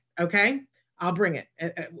bring it, okay? I'll bring it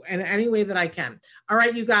in any way that I can. All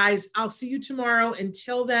right, you guys, I'll see you tomorrow.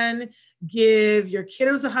 Until then, give your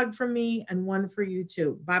kiddos a hug from me and one for you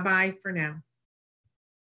too. Bye-bye for now.